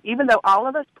thing. Even though all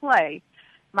of us play,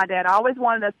 my dad always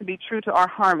wanted us to be true to our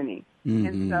harmony,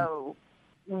 and so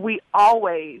we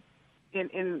always,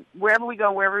 in wherever we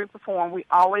go, wherever we perform, we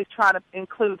always try to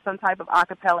include some type of a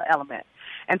cappella element,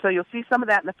 and so you'll see some of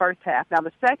that in the first half. Now,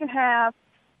 the second half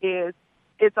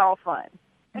it's all fun.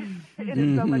 It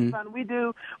is so much fun.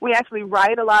 We actually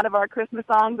write a lot of our Christmas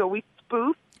songs, or we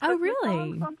spoof. Oh,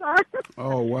 really? Sometimes.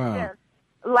 Oh, wow. Yes.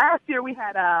 Last year we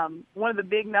had one of the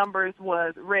big numbers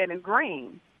was Red and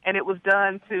Green, and it was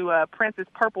done to Prince's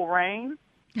Purple Rain.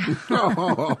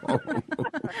 Oh,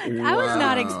 I was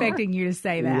not expecting you to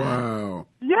say that. Wow.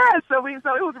 Yeah, so it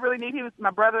was really neat. He was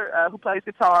my brother who plays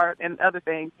guitar and other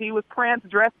things. He was Prince,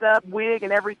 dressed up, wig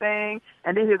and everything,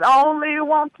 and then his only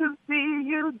want to see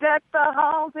you deck the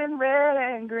halls in red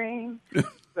and green.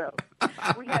 So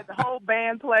we had the whole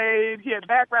band played. He had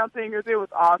background singers. It was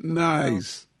awesome.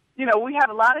 Nice. So, we have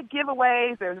a lot of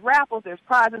giveaways. There's raffles. There's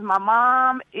prizes. My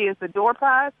mom is the door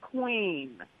prize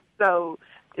queen. So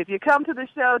if you come to the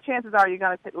show, chances are you're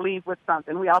going to leave with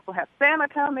something. We also have Santa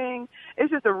coming.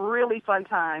 It's just a really fun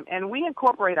time. And we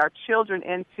incorporate our children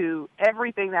into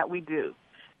everything that we do.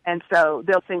 And so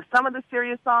they'll sing some of the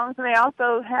serious songs, and they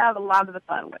also have a lot of the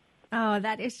fun with it. Oh,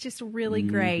 that is just really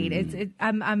great.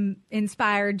 I'm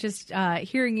inspired just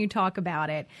hearing you talk about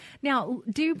it. Now,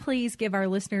 do please give our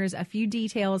listeners a few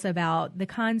details about the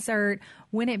concert,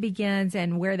 when it begins,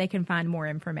 and where they can find more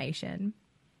information.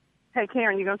 Hey,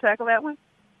 Karen, you going to tackle that one?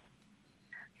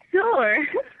 Sure.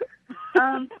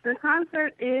 The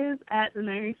concert is at the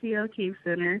Mary C. O'Keefe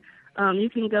Center. You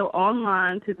can go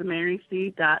online to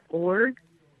themaryc.org.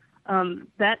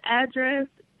 That address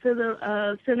to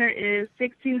the center is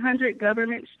 1600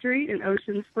 Government Street in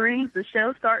Ocean Springs. The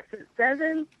show starts at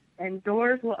 7, and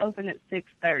doors will open at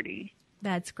 6:30.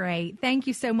 That's great. Thank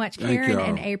you so much, Karen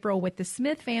and April, with the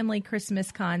Smith Family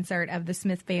Christmas Concert of the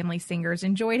Smith Family Singers.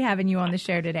 Enjoyed having you on the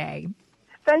show today.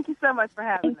 Thank you so much for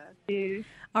having us.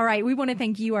 All right, we want to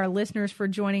thank you, our listeners, for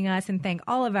joining us, and thank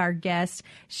all of our guests,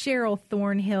 Cheryl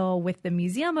Thornhill with the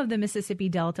Museum of the Mississippi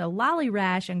Delta, Lolly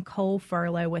Rash and Cole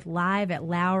Furlow with Live at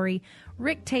Lowry,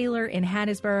 Rick Taylor in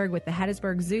Hattiesburg with the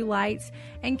Hattiesburg Zoo Lights,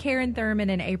 and Karen Thurman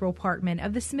and April Parkman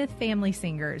of the Smith Family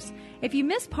Singers. If you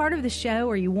missed part of the show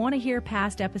or you want to hear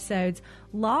past episodes,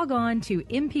 log on to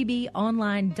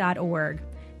mpbonline.org.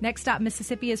 Next Stop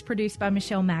Mississippi is produced by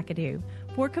Michelle McAdoo.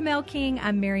 For Kamel King,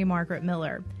 I'm Mary Margaret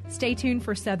Miller. Stay tuned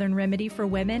for Southern Remedy for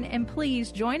Women, and please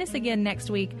join us again next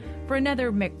week for another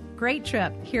great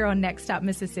trip here on Next Stop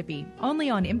Mississippi, only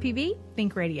on MPB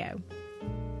Think Radio.